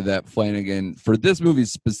somewhere that Flanagan, for this movie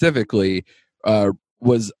specifically,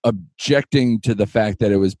 was objecting to the fact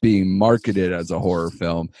that it was being marketed as a horror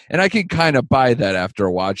film. And I can kind of buy that after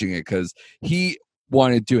watching it, because he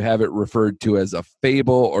wanted to have it referred to as a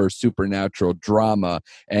fable or supernatural drama,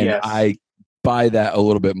 and Yes. I buy that a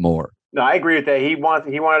little bit more. No, I agree with that. He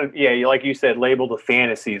wanted, yeah, like you said, labeled a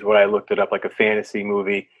fantasy is what I looked it up, like a fantasy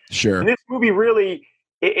movie. Sure. And this movie really,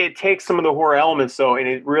 it takes some of the horror elements, though, and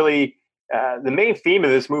it really the main theme of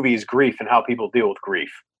this movie is grief and how people deal with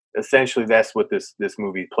grief. Essentially, that's what this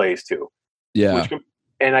movie plays to. Yeah.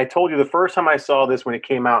 And I told you the first time I saw this when it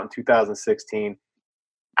came out in 2016,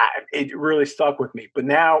 it really stuck with me. But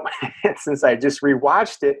now, since I just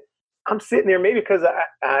rewatched it, I'm sitting there maybe because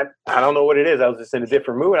I don't know what it is. I was just in a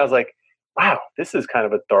different mood. I was like, wow, this is kind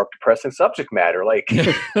of a dark, depressing subject matter. Like,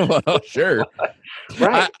 well, sure.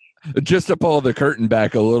 Right. Just to pull the curtain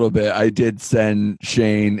back a little bit, I did send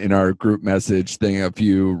Shane in our group message thing a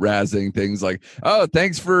few razzing things like, "Oh,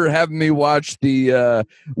 thanks for having me watch the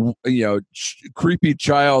creepy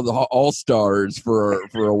child all stars for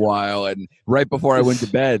a while." And right before I went to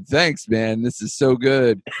bed, "Thanks, man, this is so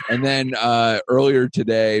good." And then earlier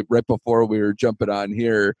today, right before we were jumping on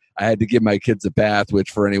here, I had to give my kids a bath,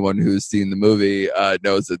 which for anyone who's seen the movie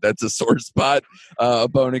knows that that's a sore spot, a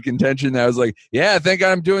bone of contention. I was like, "Yeah, thank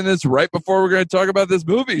God I'm doing this right before we're going to talk about this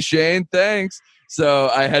movie, Shane. Thanks." So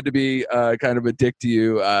I had to be kind of a dick to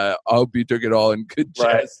you. I hope you took it all in good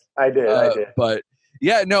jest. Right. I did. But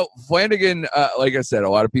yeah, no, Flanagan, like I said, a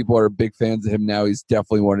lot of people are big fans of him now. He's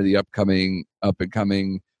definitely one of the up and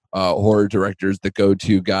coming horror directors, the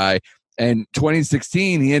go-to guy. And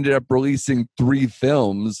 2016, he ended up releasing 3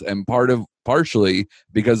 films, and partially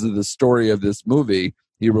because of the story of this movie,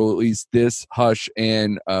 he released this, Hush,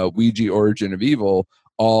 and Ouija: Origin of Evil,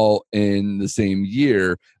 all in the same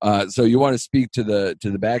year. So you want to speak to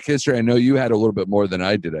the back history? I know you had a little bit more than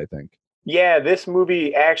I did, I think. Yeah, this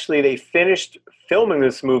movie, actually, they finished filming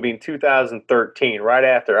this movie in 2013, right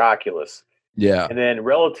after Oculus. Yeah. And then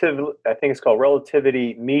I think it's called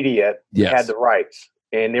Relativity Media, had the rights.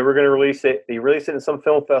 And they were going to release it. They released it in some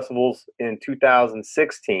film festivals in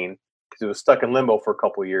 2016 because it was stuck in limbo for a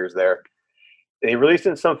couple of years there. They released it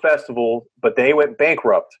in some festival, but they went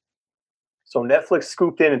bankrupt. So Netflix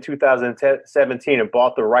scooped in 2017 and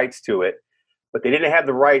bought the rights to it. But they didn't have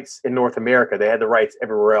the rights in North America. They had the rights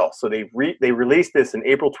everywhere else. So they released this in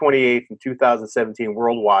April 28th in 2017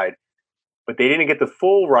 worldwide. But they didn't get the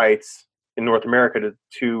full rights in North America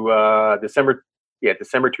to December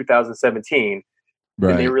 2017.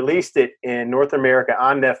 Right. And they released it in North America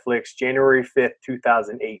on Netflix January 5th,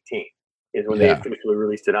 2018 is when they officially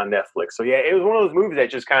released it on Netflix. So, yeah, it was one of those movies that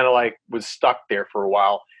just kind of like was stuck there for a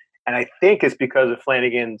while. And I think it's because of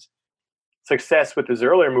Flanagan's success with his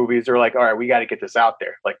earlier movies. They're like, all right, we got to get this out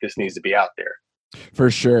there. Like, this needs to be out there. For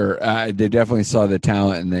sure. They definitely saw the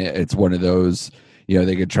talent, and it's one of those,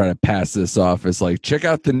 they could try to pass this off as like, check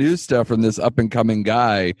out the new stuff from this up and coming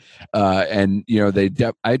guy. And,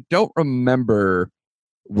 I don't remember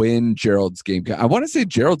when Gerald's Game I want to say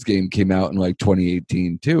Gerald's Game came out in like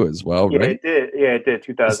 2018 too as well, right? It did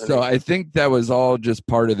 2000. So I think that was all just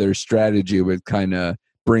part of their strategy with kind of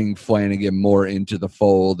bring Flanagan more into the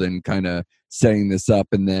fold and kind of setting this up.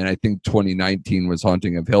 And then I think 2019 was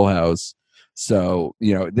Haunting of Hill House. So,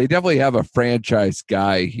 they definitely have a franchise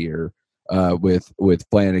guy here with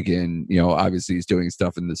Flanagan. Obviously he's doing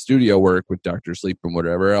stuff in the studio work with Dr. Sleep and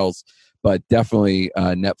whatever else, but definitely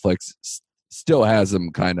Netflix still has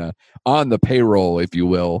them kind of on the payroll, if you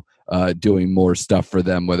will, doing more stuff for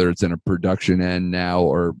them, whether it's in a production end now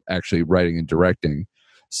or actually writing and directing.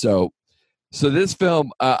 So this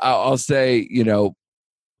film, I'll say,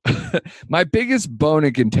 my biggest bone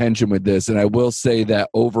of contention with this, and I will say that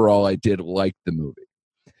overall I did like the movie,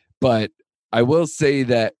 but I will say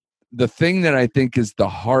that the thing that I think is the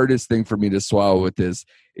hardest thing for me to swallow with this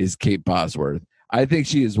is Kate Bosworth. I think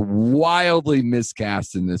she is wildly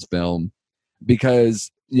miscast in this film.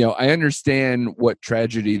 Because, I understand what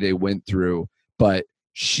tragedy they went through, but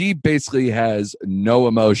she basically has no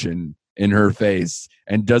emotion in her face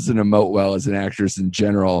and doesn't emote well as an actress in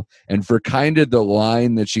general. And for kind of the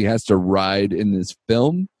line that she has to ride in this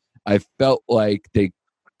film, I felt like they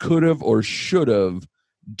could have or should have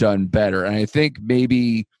done better. And I think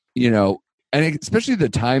maybe, and especially the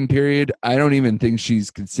time period, I don't even think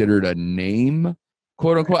she's considered a name,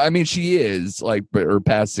 quote unquote. I mean, she is like her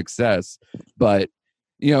past success, but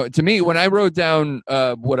to me, when I wrote down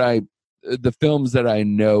the films that I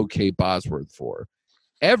know Kate Bosworth for,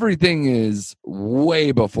 everything is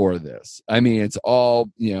way before this. I mean, it's all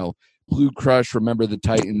Blue Crush, Remember the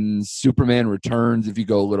Titans, Superman Returns. If you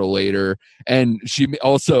go a little later, and she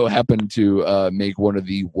also happened to make one of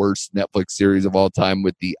the worst Netflix series of all time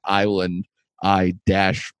with The Island,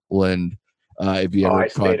 I-Land. If you ever I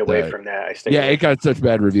stayed away from that. It got such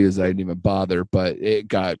bad reviews I didn't even bother, but it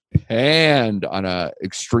got panned on a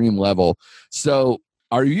extreme level. So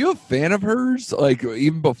Are you a fan of hers? Like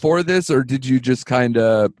even before this, or did you just kind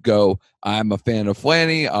of go, I'm a fan of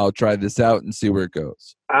Flanny, I'll try this out and see where it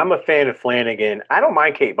goes? I'm a fan of Flanagan. I don't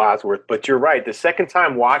mind Kate Bosworth, but you're right. The second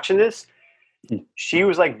time watching this, she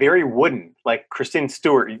was like very wooden, like Kristen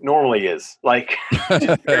Stewart normally is. Like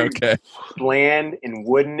just very bland and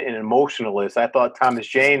wooden and emotionalist. I thought Thomas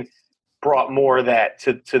Jane brought more of that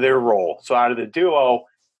to their role. So out of the duo,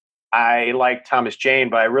 I like Thomas Jane,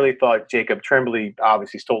 but I really thought Jacob Tremblay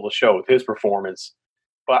obviously stole the show with his performance.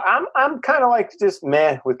 But I'm kind of like just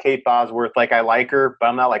meh with Kate Bosworth. Like I like her, but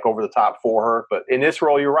I'm not like over the top for her. But in this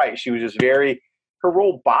role, you're right. She was just her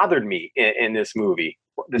role bothered me in this movie.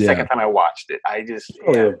 The second time I watched it, I just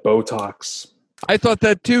Botox. I thought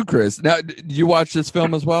that too, Chris. Now, did you watch this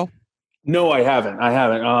film as well? No, I haven't.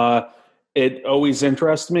 It always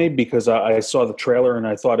interests me because I saw the trailer and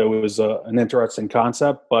I thought it was an interesting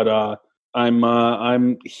concept. But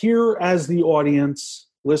I'm here as the audience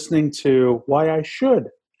listening to why I should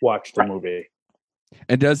watch the movie.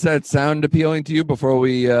 And does that sound appealing to you before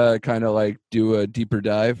we kind of like do a deeper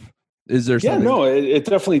dive? Is there something? Yeah, no, it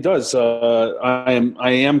definitely does. I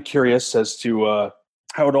am curious as to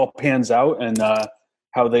how it all pans out and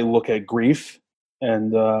how they look at grief.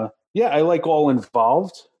 And I like all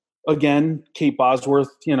involved. Again, Kate Bosworth,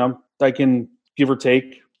 I can give or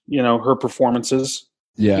take, her performances.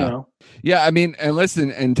 Yeah. Yeah, I mean, and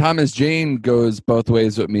listen, and Thomas Jane goes both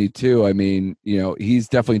ways with me too. I mean, he's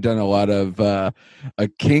definitely done a lot of a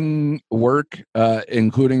King work,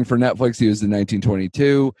 including for Netflix. He was in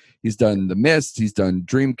 1922. He's done The Mist. He's done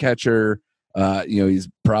Dreamcatcher. He's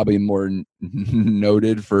probably more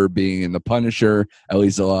noted for being in The Punisher. At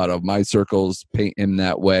least a lot of my circles paint him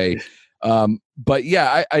that way. But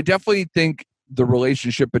yeah, I definitely think the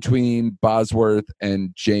relationship between Bosworth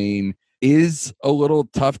and Jane is a little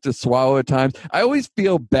tough to swallow at times. I always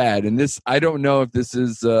feel bad, and this, I don't know if this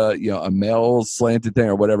is a male slanted thing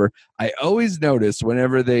or whatever. I always notice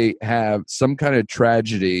whenever they have some kind of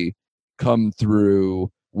tragedy come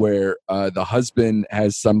through where the husband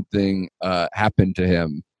has something happen to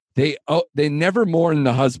him, they never mourn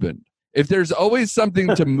the husband. If there's always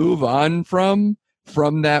something to move on from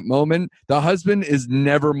that moment, the husband is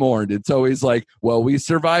never mourned. It's always like, well, we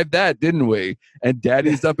survived that, didn't we? And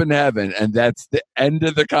daddy's up in heaven. And that's the end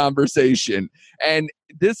of the conversation. And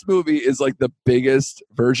this movie is like the biggest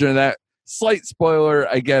version of that. Slight spoiler,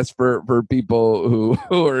 I guess, for people who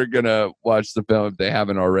are going to watch the film if they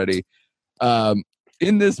haven't already.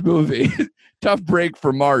 In this movie, tough break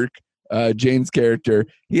for Mark, Jane's character.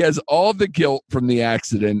 He has all the guilt from the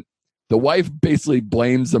accident. The wife basically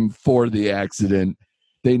blames him for the accident.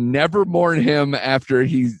 They never mourn him after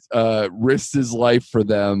he risks his life for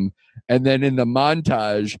them. And then in the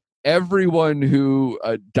montage, everyone who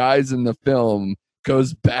dies in the film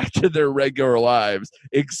goes back to their regular lives,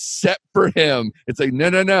 except for him. It's like,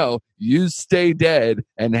 no, you stay dead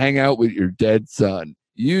and hang out with your dead son.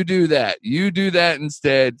 You do that. You do that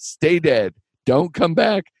instead. Stay dead. Don't come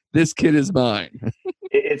back. This kid is mine.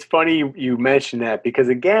 It's funny you mentioned that because,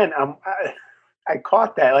 again, I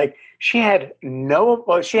caught that. Like, she had a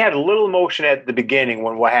little emotion at the beginning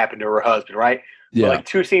when what happened to her husband, right? Yeah. But like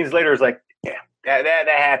 2 scenes later, it's like, yeah, that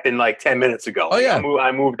happened like 10 minutes ago. Oh, yeah.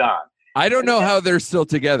 I moved on. I don't know how they're still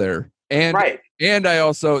together. And, right. And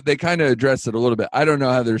they kind of addressed it a little bit. I don't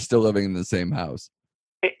know how they're still living in the same house.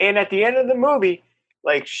 And at the end of the movie,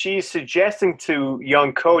 like, she's suggesting to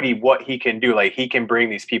young Cody what he can do. Like, he can bring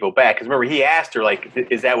these people back. Because remember, he asked her, like,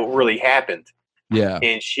 is that what really happened? Yeah.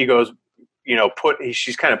 And she goes,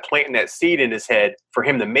 she's kind of planting that seed in his head for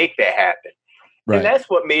him to make that happen. Right. And that's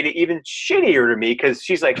what made it even shittier to me, because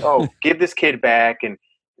she's like, oh, give this kid back and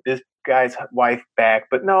this guy's wife back.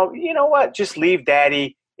 But no, you know what? Just leave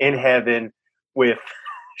daddy in heaven with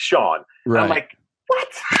Sean. Right. I'm like, what?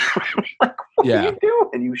 Like, what are you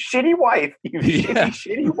doing? You shitty wife. You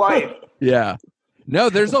shitty wife. Yeah. No,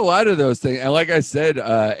 there's a lot of those things. And like I said,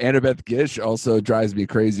 Annabeth Gish also drives me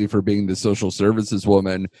crazy for being the social services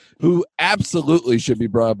woman who absolutely should be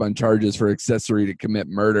brought up on charges for accessory to commit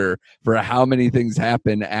murder for how many things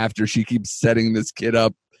happen after she keeps setting this kid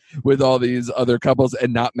up with all these other couples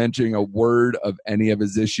and not mentioning a word of any of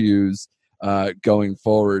his issues going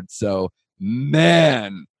forward. So,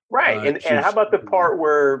 man. Right. And how about the part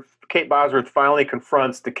where Kate Bosworth finally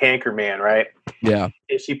confronts the canker man, right? Yeah.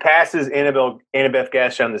 And she passes Annabeth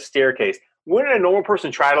Gish on the staircase. Wouldn't a normal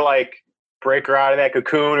person try to, like, break her out of that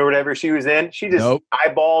cocoon or whatever she was in? She just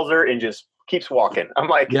eyeballs her and just keeps walking. I'm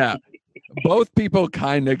like... Yeah. Both people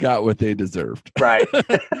kind of got what they deserved. Right.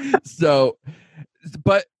 So,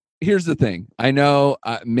 but here's the thing. I know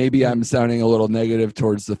maybe I'm sounding a little negative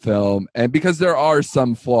towards the film, and because there are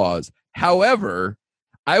some flaws. However,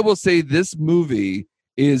 I will say this movie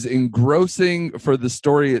is engrossing for the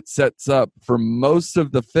story it sets up for most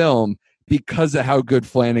of the film because of how good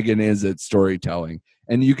Flanagan is at storytelling.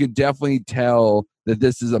 And you can definitely tell that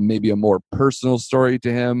this is maybe a more personal story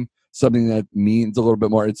to him, something that means a little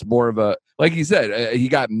bit more. It's more of a, like he said, he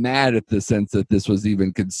got mad at the sense that this was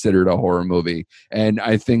even considered a horror movie. And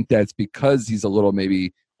I think that's because he's a little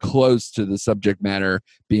maybe close to the subject matter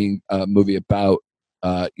being a movie about,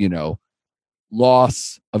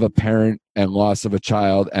 loss of a parent and loss of a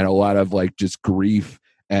child and a lot of like just grief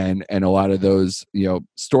and a lot of those,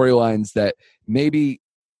 storylines that maybe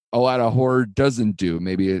a lot of horror doesn't do.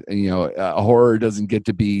 Maybe, a horror doesn't get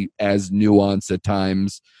to be as nuanced at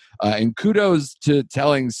times. And kudos to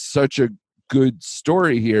telling such a good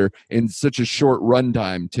story here in such a short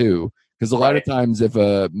runtime too. Because a lot of times if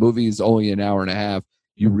a movie is only an hour and a half,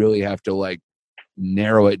 you really have to like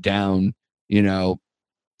narrow it down,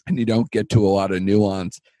 and you don't get to a lot of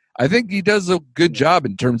nuance. I think he does a good job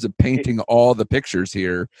in terms of painting all the pictures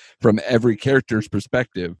here from every character's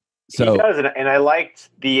perspective. So, he does, and I liked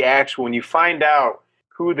the actual, when you find out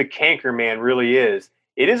who the Canker Man really is,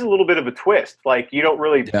 it is a little bit of a twist. Like, you don't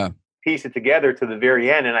really piece it together to the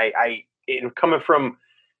very end. And I coming from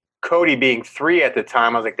Cody being 3 at the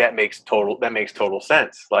time, I was like, that makes total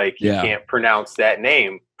sense. Like, you can't pronounce that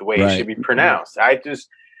name the way it should be pronounced.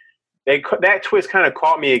 That twist kind of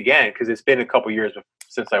caught me again because it's been a couple years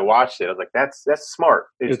since I watched it. I was like, that's smart.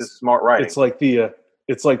 It's just smart writing. It's like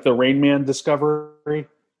the Rain Man discovery.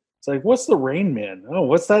 It's like, what's the Rain Man? Oh,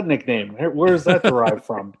 what's that nickname? Where is that derived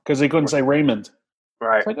from? Because they couldn't say Raymond.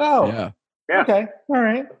 Right. It's like, oh, yeah. Okay, all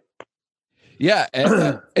right. Yeah,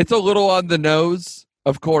 it's a little on the nose,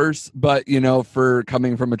 of course, but for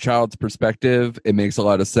coming from a child's perspective, it makes a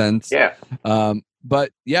lot of sense. Yeah.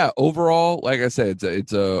 But yeah, overall, like I said,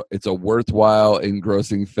 it's a worthwhile,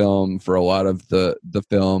 engrossing film for a lot of the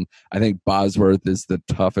film. I think Bosworth is the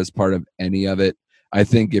toughest part of any of it. I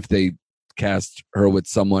think if they cast her with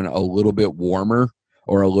someone a little bit warmer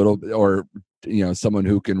or someone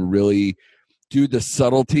who can really do the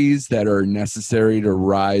subtleties that are necessary to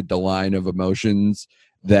ride the line of emotions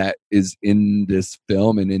that is in this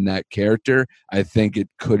film and in that character, I think it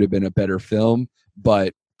could have been a better film.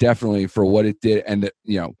 But definitely for what it did, and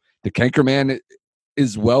the Canker Man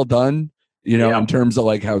is well done, in terms of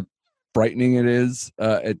like how frightening it is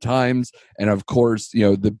at times, and of course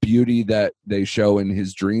the beauty that they show in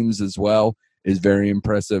his dreams as well is very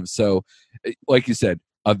impressive. So like you said,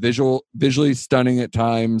 visually stunning at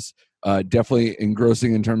times, definitely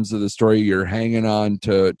engrossing in terms of the story. You're hanging on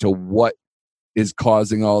to what is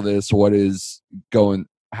causing all this, what is going,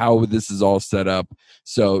 how this is all set up.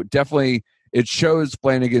 So definitely it shows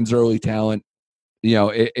Flanagan's early talent.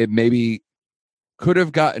 It maybe could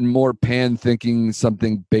have gotten more pan thinking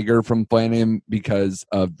something bigger from Flanagan because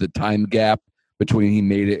of the time gap between he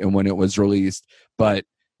made it and when it was released. But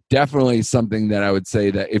definitely something that I would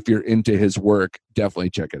say that if you're into his work,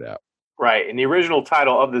 definitely check it out. Right. And the original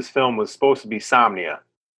title of this film was supposed to be Somnia,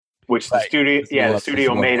 which the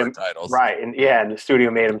studio made him titles. Right. And the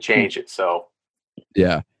studio made him change it. So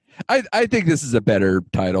yeah, I think this is a better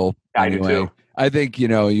title. Anyway. I do too. I think,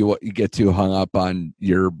 you get too hung up on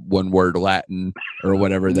your one word Latin or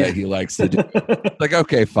whatever that he likes to do. Like,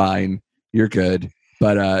 okay, fine. You're good.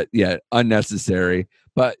 But unnecessary.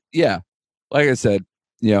 But yeah, like I said,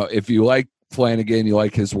 if you like Flanagan, you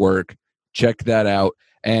like his work, check that out.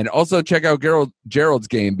 And also check out Gerald's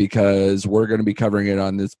Game because we're going to be covering it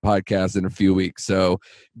on this podcast in a few weeks. So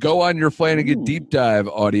go on your Flanagan deep dive,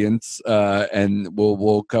 audience, and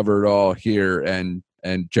we'll cover it all here and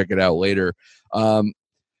check it out later.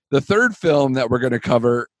 The third film that we're going to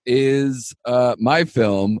cover is my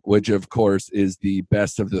film, which of course is the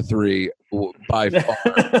best of the three by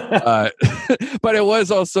far. But it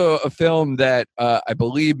was also a film that I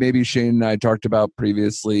believe maybe Shane and I talked about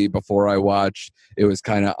previously before I watched. It was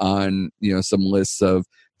kind of on some lists of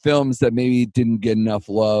films that maybe didn't get enough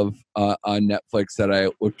love on Netflix that I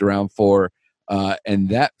looked around for. And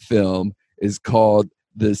that film is called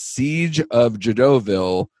The Siege of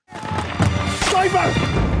Jadoville.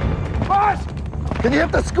 Sniper! Mosh! Can you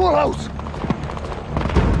hit the schoolhouse?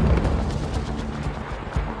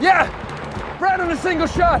 Yeah! Brad on a single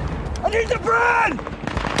shot! I need the Brad!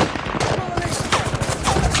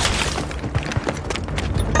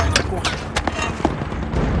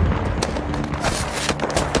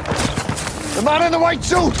 The man in the white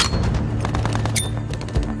suit!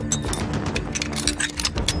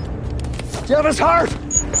 Do you have his heart?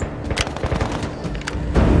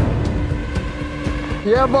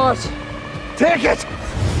 Yeah, boss. Take it!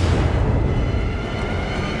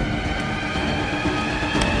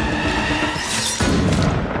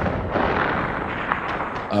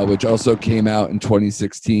 which also came out in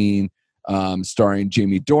 2016, starring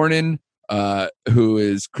Jamie Dornan, who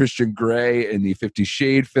is Christian Grey in the 50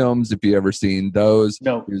 Shade films, if you ever seen those.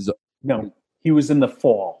 No, he was in The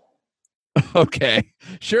Fall. Okay,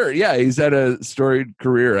 sure. Yeah, he's had a storied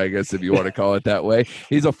career, I guess, if you want to call it that way.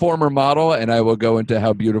 He's a former model, and I will go into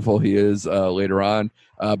how beautiful he is later on.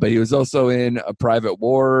 But he was also in A Private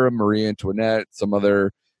War, Marie Antoinette, some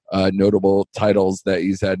other notable titles that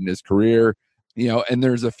he's had in his career. And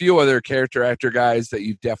there's a few other character actor guys that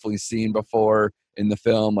you've definitely seen before in the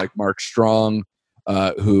film, like Mark Strong,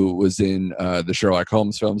 who was in the Sherlock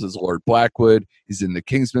Holmes films as Lord Blackwood. He's in the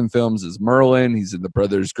Kingsman films as Merlin. He's in the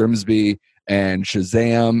Brothers Grimsby and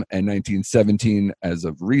Shazam and 1917 as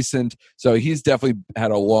of recent. So he's definitely had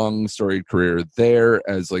a long storied career there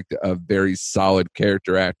as like a very solid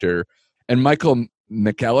character actor. And Michael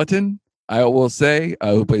McAlliton, I will say,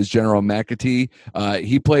 who plays General McAtee.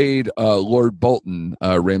 He played Lord Bolton,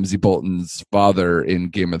 Ramsay Bolton's father in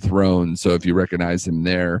Game of Thrones. So if you recognize him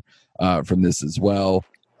there from this as well.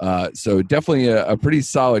 So definitely a pretty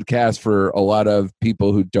solid cast for a lot of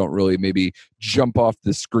people who don't really maybe jump off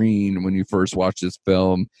the screen when you first watch this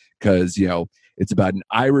film, because, it's about an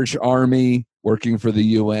Irish army working for the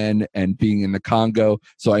UN and being in the Congo.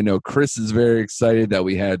 So I know Chris is very excited that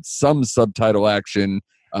we had some subtitle action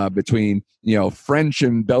between, French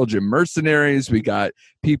and Belgian mercenaries. We got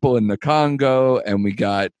people in the Congo, and we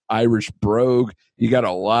got Irish brogue. You got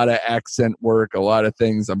a lot of accent work, a lot of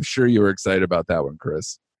things. I'm sure you were excited about that one,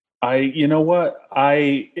 Chris. You know what?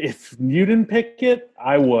 If you didn't pick it,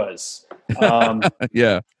 I was.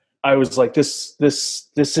 Yeah. I was like, this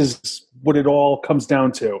is what it all comes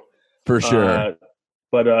down to. For sure.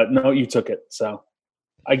 But no, you took it. So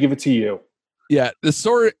I give it to you. Yeah, the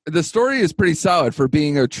story is pretty solid for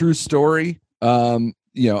being a true story.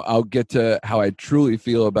 I'll get to how I truly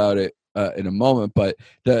feel about it in a moment, but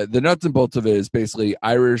the nuts and bolts of it is basically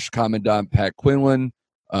Irish Commandant Pat Quinlan,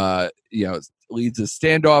 leads a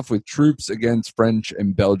standoff with troops against French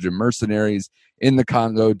and Belgian mercenaries in the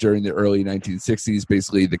Congo during the early 1960s,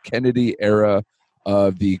 basically the Kennedy era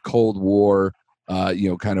of the Cold War,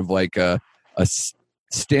 kind of like a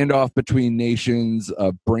standoff between nations,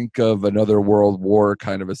 a brink of another world war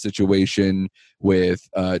kind of a situation with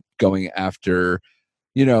going after,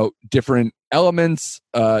 different elements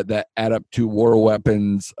that add up to war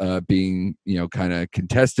weapons being, kind of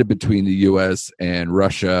contested between the U.S. and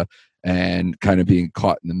Russia, and kind of being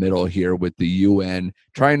caught in the middle here with the UN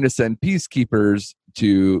trying to send peacekeepers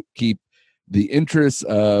to keep the interests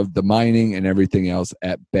of the mining and everything else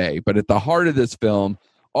at bay. But at the heart of this film,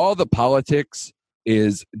 all the politics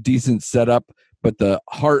is decent setup, but the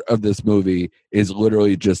heart of this movie is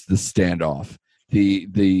literally just the standoff.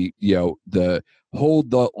 The hold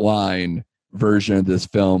the line version of this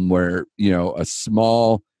film where,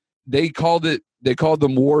 they called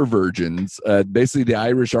them war virgins. Basically the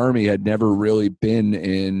Irish army had never really been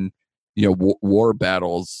in, war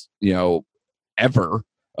battles, ever.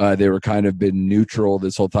 They were kind of been neutral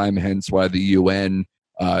this whole time, hence why the UN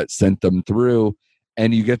sent them through.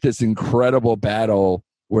 And you get this incredible battle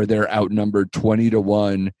where they're outnumbered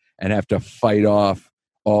 20-1 and have to fight off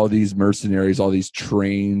all these mercenaries, all these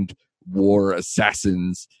trained war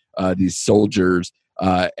assassins, these soldiers,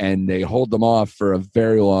 and they hold them off for a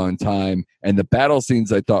very long time. And the battle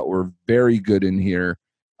scenes I thought were very good in here,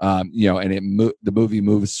 and the movie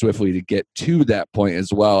moves swiftly to get to that point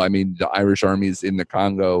as well. I mean, the Irish army is in the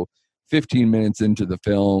Congo 15 minutes into the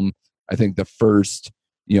film. I think the first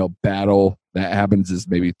battle that happens is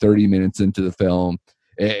maybe 30 minutes into the film.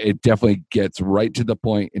 It definitely gets right to the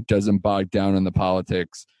point. It doesn't bog down on the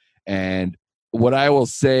politics. And what I will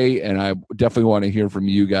say, and I definitely want to hear from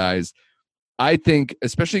you guys, I think,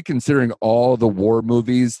 especially considering all the war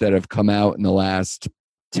movies that have come out in the last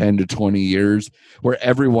 10 to 20 years, where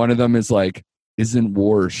every one of them is like, isn't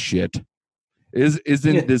war shit?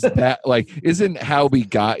 Isn't this bad? Like, isn't how we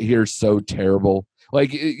got here so terrible?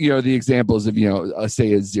 Like, the examples of,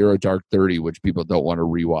 say a Zero Dark 30, which people don't want to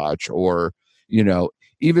rewatch, or,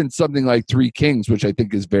 even something like Three Kings, which I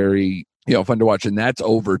think is very, fun to watch. And that's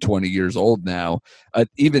over 20 years old now.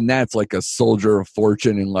 Even that's like a soldier of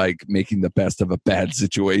fortune and like making the best of a bad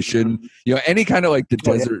situation. Any kind of like the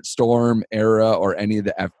Desert Storm era, or any of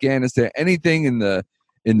the Afghanistan, anything in the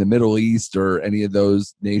Middle East or any of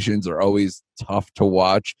those nations are always tough to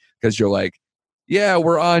watch, because you're like, yeah,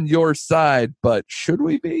 we're on your side, but should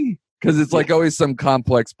we be? Because it's like always some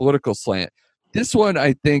complex political slant. This one,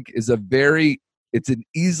 I think, is it's an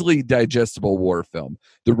easily digestible war film.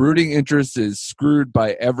 The rooting interest is screwed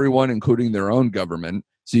by everyone, including their own government,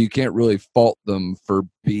 so you can't really fault them for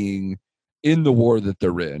being in the war that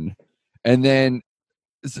they're in. And then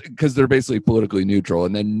because they're basically politically neutral,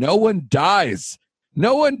 and then no one dies.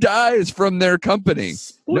 No one dies from their company.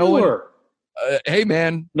 Spoiler. No one. Hey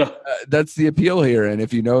man, No. That's the appeal here. And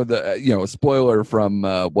if you know the spoiler from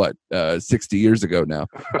 60 years ago now,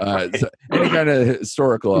 so any kind of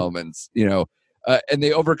historical elements, and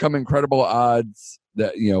they overcome incredible odds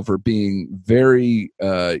that for being very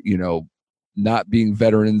not being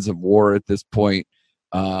veterans of war at this point.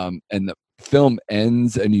 And the film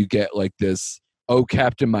ends, and you get like this "Oh,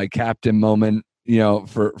 Captain, my Captain" moment,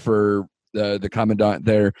 for the commandant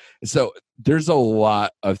there. So there's a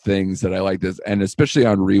lot of things that I like this, and especially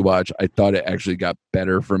on rewatch, I thought it actually got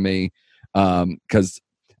better for me, because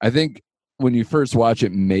I think when you first watch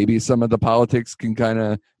it, maybe some of the politics can kind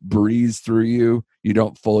of breeze through you. You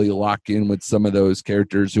don't fully lock in with some of those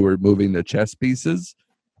characters who are moving the chess pieces.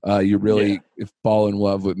 You really fall in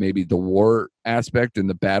love with maybe the war aspect and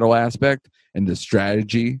the battle aspect and the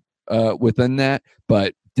strategy within that.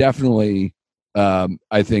 But definitely,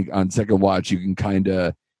 I think on second watch, you can kind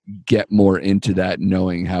of get more into that,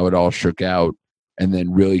 knowing how it all shook out, and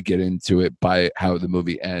then really get into it by how the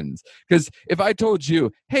movie ends. Because if I told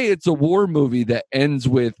you, hey, it's a war movie that ends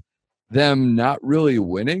with them not really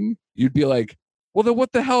winning, you'd be like, well, then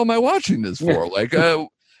what the hell am I watching this for? Like,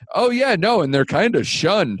 oh yeah, no, and they're kind of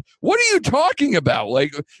shunned. What are you talking about?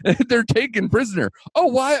 Like, they're taken prisoner. Oh,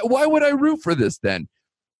 why would I root for this then?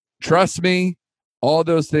 Trust me, all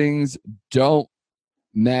those things don't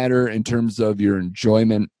matter in terms of your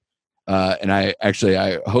enjoyment. And I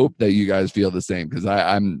hope that you guys feel the same, because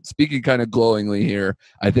I'm speaking kind of glowingly here.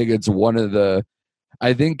 I think it's one of the,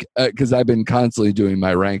 because I've been constantly doing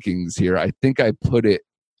my rankings here, I think I put it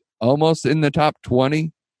almost in the top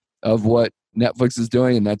 20 of what Netflix is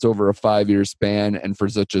doing, and that's over a 5-year span. And for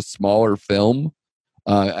such a smaller film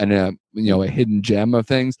and a hidden gem of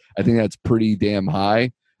things, I think that's pretty damn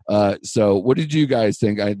high. So what did you guys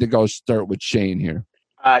think? I think I'll start with Shane here.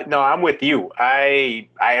 No, I'm with you. I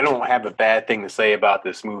don't have a bad thing to say about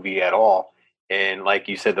this movie at all. And like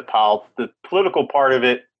you said, the political part of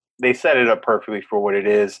it, they set it up perfectly for what it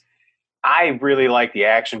is. I really like the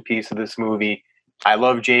action piece of this movie. I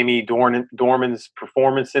love Jamie Dorman's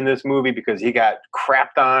performance in this movie, because he got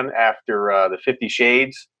crapped on after the 50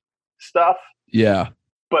 Shades stuff. Yeah.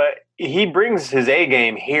 But he brings his A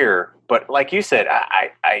game here. But like you said,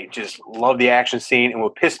 I just love the action scene. And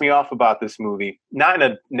what pissed me off about this movie, not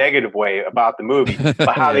in a negative way about the movie,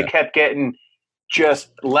 but how they kept getting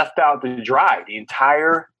just left out to dry the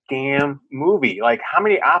entire damn movie. Like, how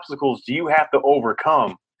many obstacles do you have to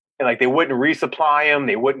overcome? And like, they wouldn't resupply them.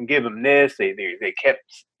 They wouldn't give them this. They kept,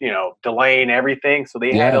 delaying everything. So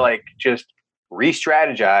they had to like just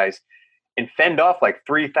re-strategize and fend off like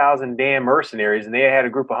 3,000 damn mercenaries. And they had a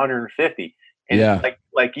group of 150. And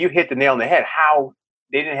like you hit the nail on the head, how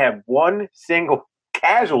they didn't have one single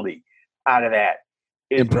casualty out of that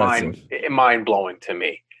is mind-blowing to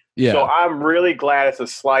me. Yeah. So I'm really glad it's a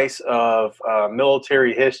slice of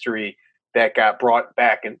military history that got brought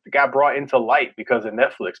back and got brought into light because of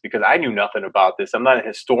Netflix, because I knew nothing about this. I'm not a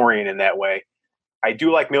historian in that way. I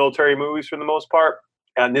do like military movies for the most part,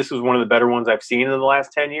 and this was one of the better ones I've seen in the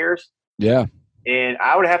last 10 years. Yeah. And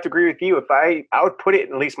I would have to agree with you. If I would put it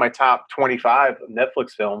in at least my top 25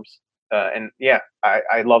 Netflix films.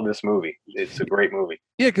 I love this movie. It's a great movie.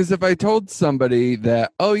 Yeah, because if I told somebody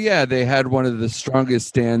that, oh yeah, they had one of the strongest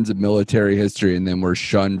stands of military history and then were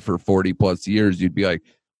shunned for 40 plus years, you'd be like,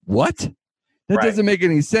 what? That doesn't make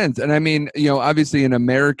any sense. And I mean, obviously in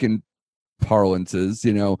American parlances,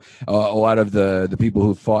 a lot of the people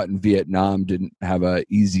who fought in Vietnam didn't have a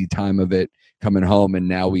easy time of it coming home, and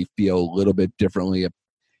now we feel a little bit differently. A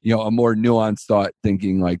more nuanced thought,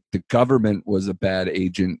 thinking like the government was a bad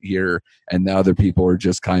agent here, and the other people are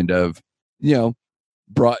just kind of,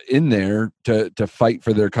 brought in there to fight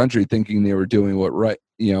for their country, thinking they were doing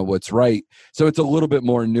what's right. So it's a little bit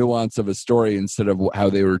more nuance of a story instead of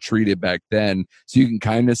how they were treated back then. So you can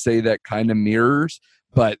kind of say that kind of mirrors,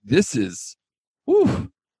 but this is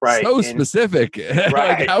so specific.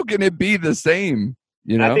 Like, how can it be the same?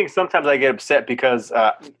 I think sometimes I get upset because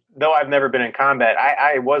though I've never been in combat,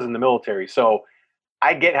 I was in the military, so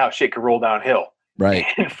I get how shit could roll downhill. Right.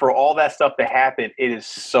 And for all that stuff to happen, it is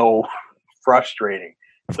so frustrating.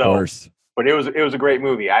 Of course. But it was a great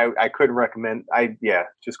movie. I couldn't recommend.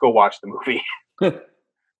 Just go watch the movie.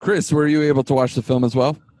 Chris, were you able to watch the film as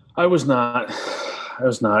well? I was not.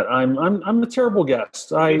 I'm a terrible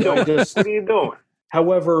guest. What are you doing?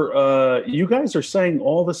 However, you guys are saying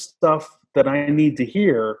all the stuff that I need to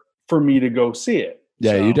hear for me to go see it.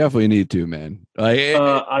 Yeah, you definitely need to, man.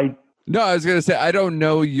 I was gonna say, I don't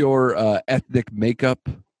know your ethnic makeup,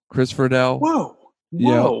 Chris Frodel.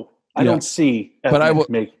 Whoa. I don't see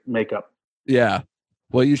ethnic makeup. Yeah.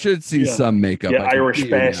 Well, you should see some makeup. Yeah, Irish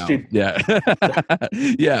bastard. Yeah.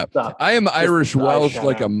 Yeah. Stop. I am Just Irish Welsh shout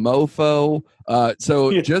like a out. mofo.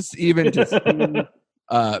 So just even to see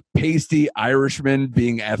pasty Irishmen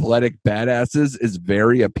being athletic badasses is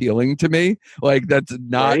very appealing to me. Like, that's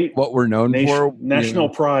not what we're known for. National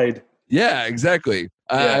pride. Yeah, exactly.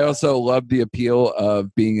 I also love the appeal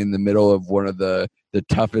of being in the middle of one of the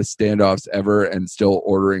toughest standoffs ever and still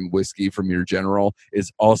ordering whiskey from your general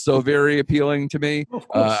is also very appealing to me. Of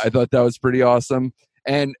course. I thought that was pretty awesome.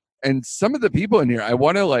 And some of the people in here, I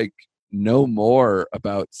want to like know more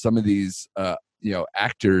about some of these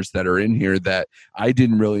actors that are in here that I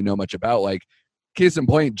didn't really know much about. Like, case in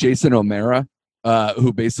point, Jason O'Mara,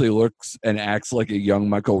 who basically looks and acts like a young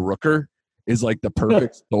Michael Rooker, is like the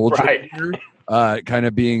perfect soldier here, kind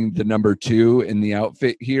of being the number 2 in the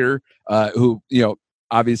outfit here, who,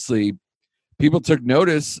 obviously people took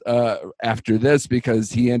notice after this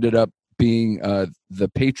because he ended up being the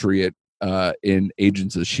Patriot in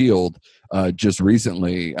Agents of S.H.I.E.L.D. Just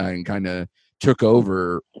recently, and kind of took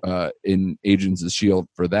over in Agents of S.H.I.E.L.D.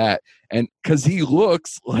 for that. And because he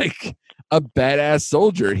looks like a badass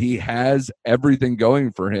soldier, he has everything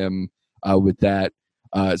going for him with that.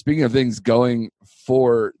 Speaking of things going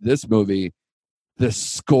for this movie, the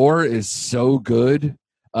score is so good.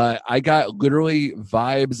 I got literally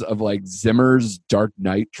vibes of like Zimmer's Dark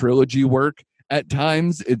Knight trilogy work at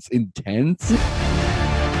times. It's intense.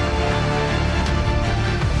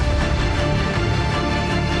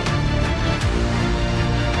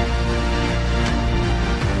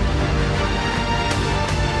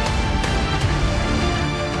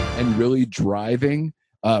 And really driving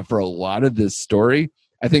for a lot of this story.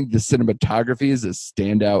 I think the cinematography is a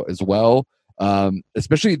standout as well,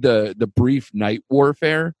 especially the brief night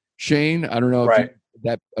warfare. Shane, I don't know if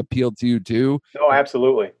that appealed to you too. No,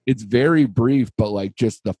 absolutely. It's very brief, but like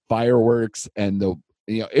just the fireworks and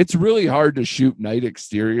it's really hard to shoot night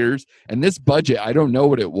exteriors. And this budget, I don't know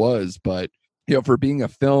what it was, but for being a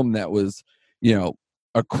film that was,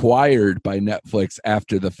 acquired by Netflix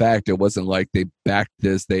after the fact, it wasn't like they backed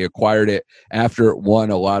this. They acquired it after it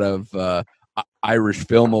won a lot of Irish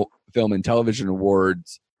film and television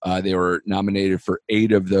awards. They were nominated for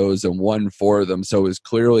 8 of those and won 4 of them. So it was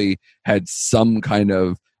clearly had some kind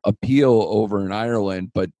of appeal over in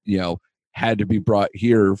Ireland, but had to be brought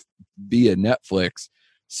here via Netflix.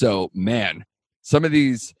 So man, some of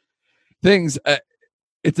these things,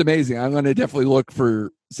 it's amazing. I'm going to definitely look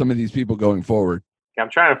for some of these people going forward. I'm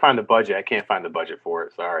trying to find the budget. I can't find the budget for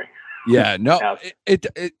it. Sorry. Yeah, no, it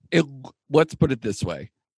let's put it this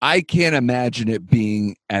way. I can't imagine it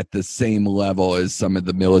being at the same level as some of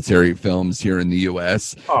the military films here in the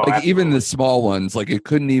U.S. Even the small ones, like it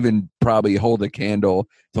couldn't even probably hold a candle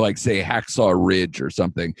to like say Hacksaw Ridge or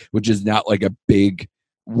something, which is not like a big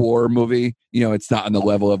war movie. It's not on the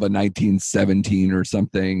level of a 1917 or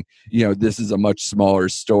something. This is a much smaller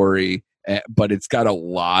story, but it's got a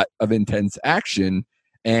lot of intense action,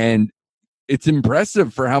 and it's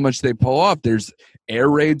impressive for how much they pull off. There's air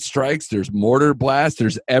raid strikes, there's mortar blasts,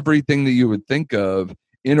 there's everything that you would think of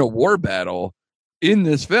in a war battle in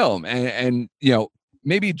this film. And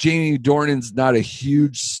maybe Jamie Dornan's not a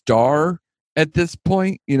huge star at this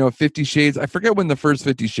point. 50 Shades, I forget when the first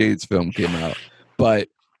 50 Shades film came out, but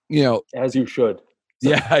as you should.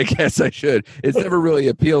 Yeah, I guess I should. It's never really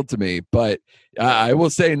appealed to me, but I will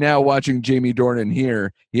say now, watching Jamie Dornan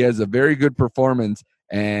here, he has a very good performance.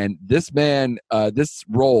 And this man, this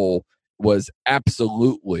role was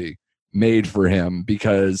absolutely made for him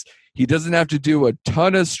because he doesn't have to do a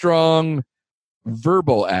ton of strong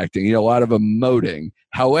verbal acting, a lot of emoting.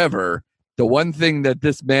 However, the one thing that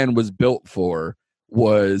this man was built for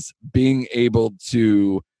was being able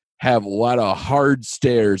to have a lot of hard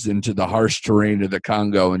stares into the harsh terrain of the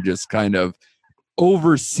Congo and just kind of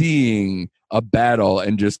overseeing a battle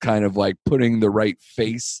and just kind of like putting the right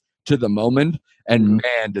face to the moment. And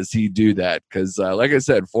man, does he do that. Because like I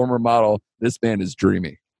said, former model, this man is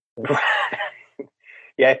dreamy.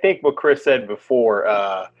 Yeah, I think what Chris said before,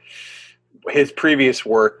 his previous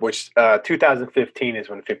work, which 2015 is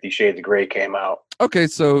when 50 Shades of Grey came out. Okay,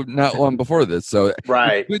 so not long before this. So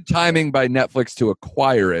right. Good timing by Netflix to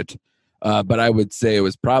acquire it. But I would say it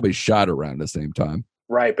was probably shot around the same time.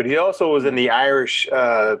 Right, but he also was in the Irish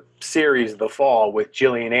series The Fall with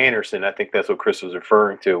Gillian Anderson. I think that's what Chris was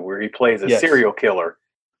referring to, where he plays a serial killer.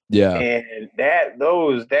 Yeah. And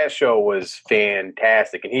that show was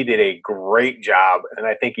fantastic, and he did a great job, and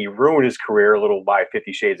I think he ruined his career a little by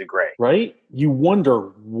 50 Shades of Grey. Right? You wonder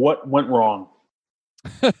what went wrong.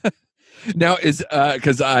 Now is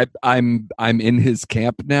because I'm in his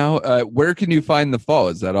camp now. Where can you find The Fall?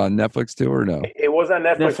 Is that on Netflix too, or no? It was on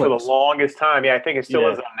Netflix for the longest time. Yeah, I think it still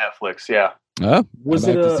is on Netflix. Yeah. Oh, Was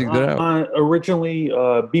it originally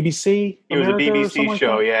BBC? It was a BBC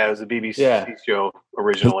show. Like yeah, it was a BBC show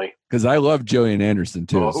originally. Because I love Gillian Anderson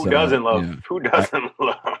too. Oh, who doesn't love? Yeah. Who doesn't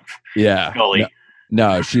love? Yeah, Scully.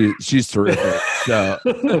 No, she's terrific. So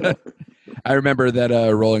I remember that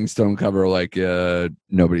Rolling Stone cover like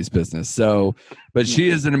nobody's business. So, but she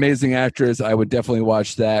is an amazing actress. I would definitely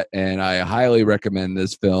watch that, and I highly recommend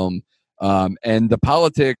this film. And the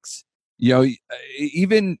politics,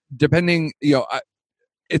 even depending,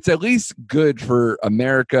 it's at least good for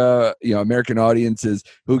America, American audiences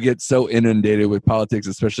who get so inundated with politics,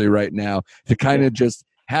 especially right now, to kind of just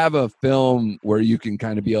have a film where you can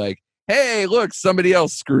kind of be like, hey, look, somebody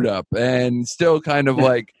else screwed up, and still kind of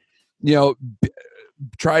like,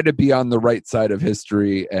 try to be on the right side of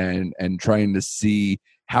history and trying to see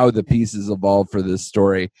how the pieces evolve for this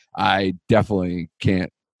story. I definitely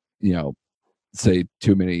can't, say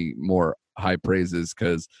too many more high praises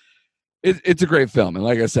because it's a great film. And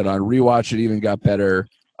like I said, on rewatch, it even got better.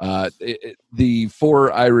 The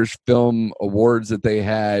 4 Irish Film Awards that they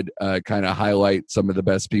had kind of highlight some of the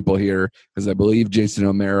best people here, because I believe Jason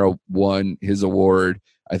O'Mara won his award.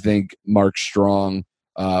 I think Mark Strong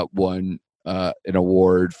won an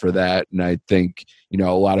award for that, and I think a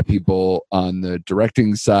lot of people on the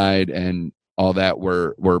directing side and all that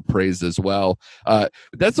were praised as well.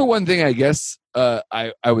 That's the one thing I guess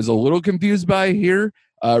I was a little confused by here.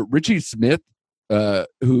 Richie Smith,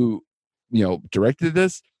 who directed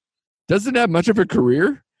this, doesn't have much of a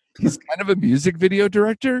career. He's kind of a music video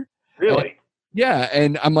director. Really? Yeah,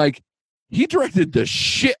 and I'm like, he directed the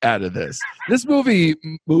shit out of this. This movie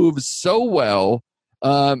moves so well.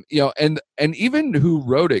 And even who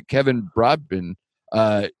wrote it, Kevin Broadbent,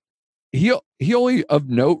 he only of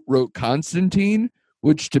note wrote Constantine,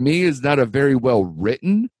 which to me is not a very well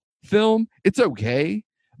written film. It's okay,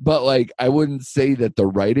 but like I wouldn't say that the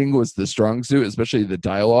writing was the strong suit, especially the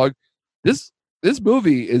dialogue. This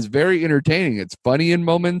movie is very entertaining. It's funny in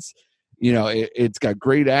moments. It's got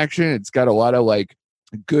great action. It's got a lot of like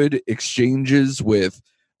good exchanges with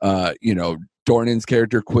Dornan's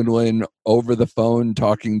character Quinlan over the phone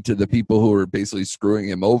talking to the people who are basically screwing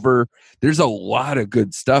him over. There's a lot of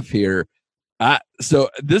good stuff here. So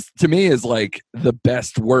this to me is like the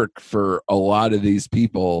best work for a lot of these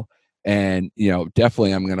people. And,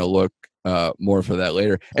 definitely I'm going to look more for that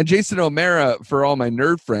later. And Jason O'Mara, for all my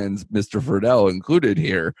nerd friends, Mr. Frodel included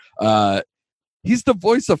here, he's the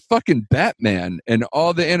voice of fucking Batman and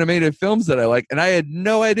all the animated films that I like. And I had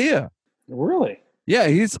no idea. Really? Yeah,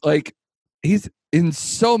 he's in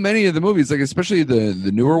so many of the movies, like especially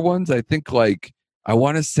the newer ones. I think like I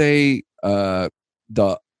want to say what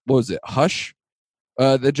was it, Hush,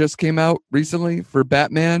 that just came out recently for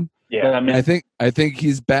Batman. Yeah, I think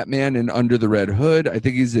he's Batman in Under the Red Hood. I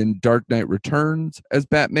think he's in Dark Knight Returns as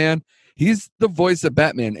Batman. He's the voice of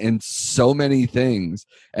Batman in so many things,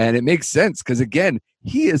 and it makes sense because again,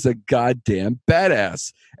 he is a goddamn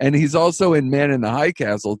badass, and he's also in Man in the High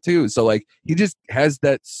Castle too. So like, he just has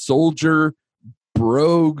that soldier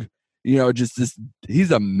brogue, just this.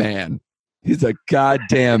 He's a man. He's a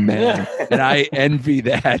goddamn man, and I envy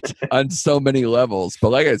that on so many levels. But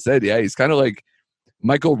like I said, yeah, he's kind of like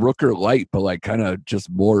Michael Rooker light, but like kind of just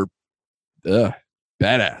more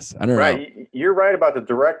badass. I don't know. You're right about the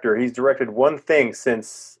director. He's directed one thing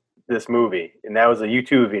since this movie, and that was a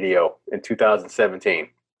U2 video in 2017.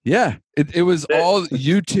 Yeah, it was all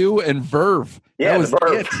U2 and Verve. Yeah, that was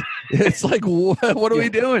Verve. It's like, what are we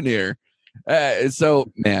doing here?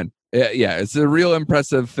 So, man, yeah, it's a real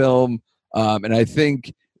impressive film, and I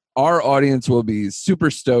think our audience will be super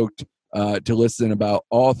stoked to listen about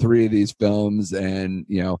all 3 of these films. And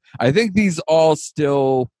I think these all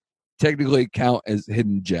still technically count as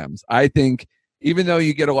hidden gems. I think even though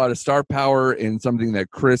you get a lot of star power in something that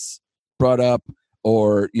Chris brought up,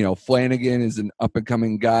 or Flanagan is an up and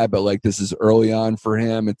coming guy, but like this is early on for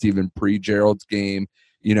him. It's even pre Gerald's Game,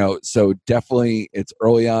 so definitely it's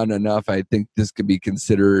early on enough. I think this could be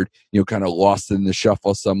considered kind of lost in the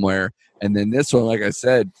shuffle somewhere. And then this one, like I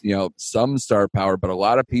said, some star power, but a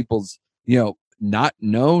lot of people's not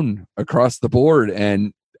known across the board,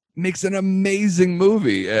 and makes an amazing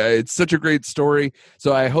movie. It's such a great story.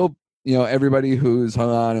 So I hope everybody who's hung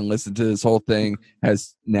on and listened to this whole thing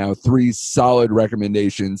has now 3 solid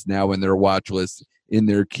recommendations now in their watch list, in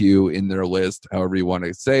their queue, in their list, however you want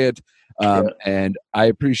to say it. And I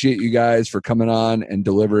appreciate you guys for coming on and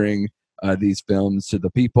delivering these films to the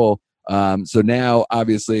people. So now,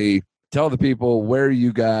 obviously, tell the people where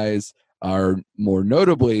you guys are more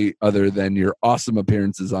notably, other than your awesome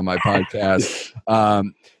appearances on my podcast.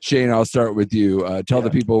 Shane, I'll start with you. Tell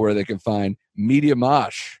the people where they can find Media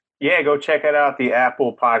Mosh. Yeah, go check it out, the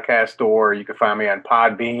Apple Podcast Store. You can find me on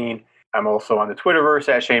Podbean. I'm also on the Twitterverse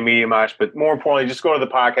at Shane Media Mosh. But more importantly, just go to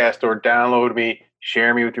the podcast store, download me,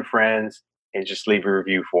 share me with your friends, and just leave a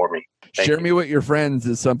review for me. Share me with your friends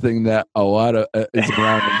is something that a lot of is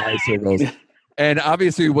around in my circles. And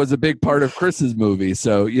obviously was a big part of Chris's movie.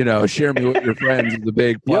 So, share me with your friends is a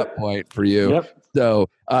big plot point for you. Yep. So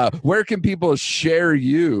where can people share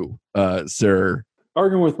you, sir?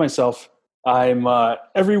 Arguing with myself. I'm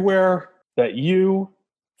everywhere that you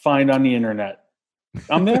find on the internet.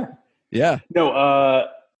 I'm there. Yeah. No,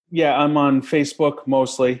 I'm on Facebook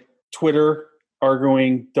mostly. Twitter,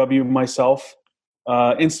 arguing W myself.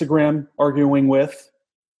 Instagram, arguing with,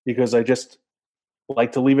 because I just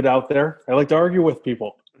like to leave it out there. I like to argue with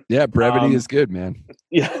people. Yeah, brevity is good, man.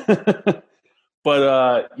 Yeah.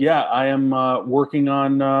 But I am working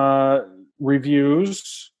on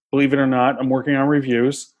reviews. Believe it or not, I'm working on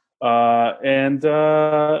reviews. And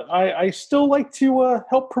I still like to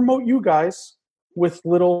help promote you guys with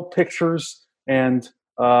little pictures and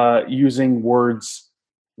using words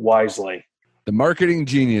wisely. The marketing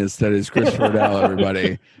genius that is Chris Frodel,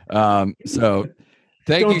 everybody. So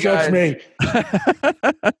thank you guys. Don't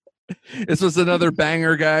judge me. This was another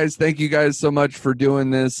banger, guys. Thank you guys so much for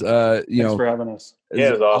doing this. Thanks for having us. Yeah,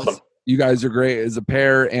 it was awesome. You guys are great as a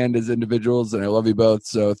pair and as individuals, and I love you both.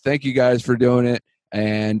 So thank you guys for doing it.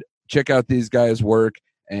 And check out these guys' work,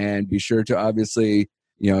 and be sure to obviously,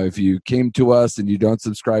 if you came to us and you don't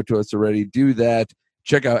subscribe to us already, do that.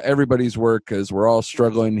 Check out everybody's work, because we're all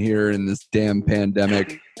struggling here in this damn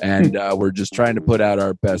pandemic, and we're just trying to put out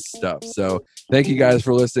our best stuff. So thank you guys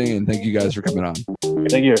for listening, and thank you guys for coming on.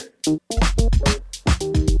 Thank you.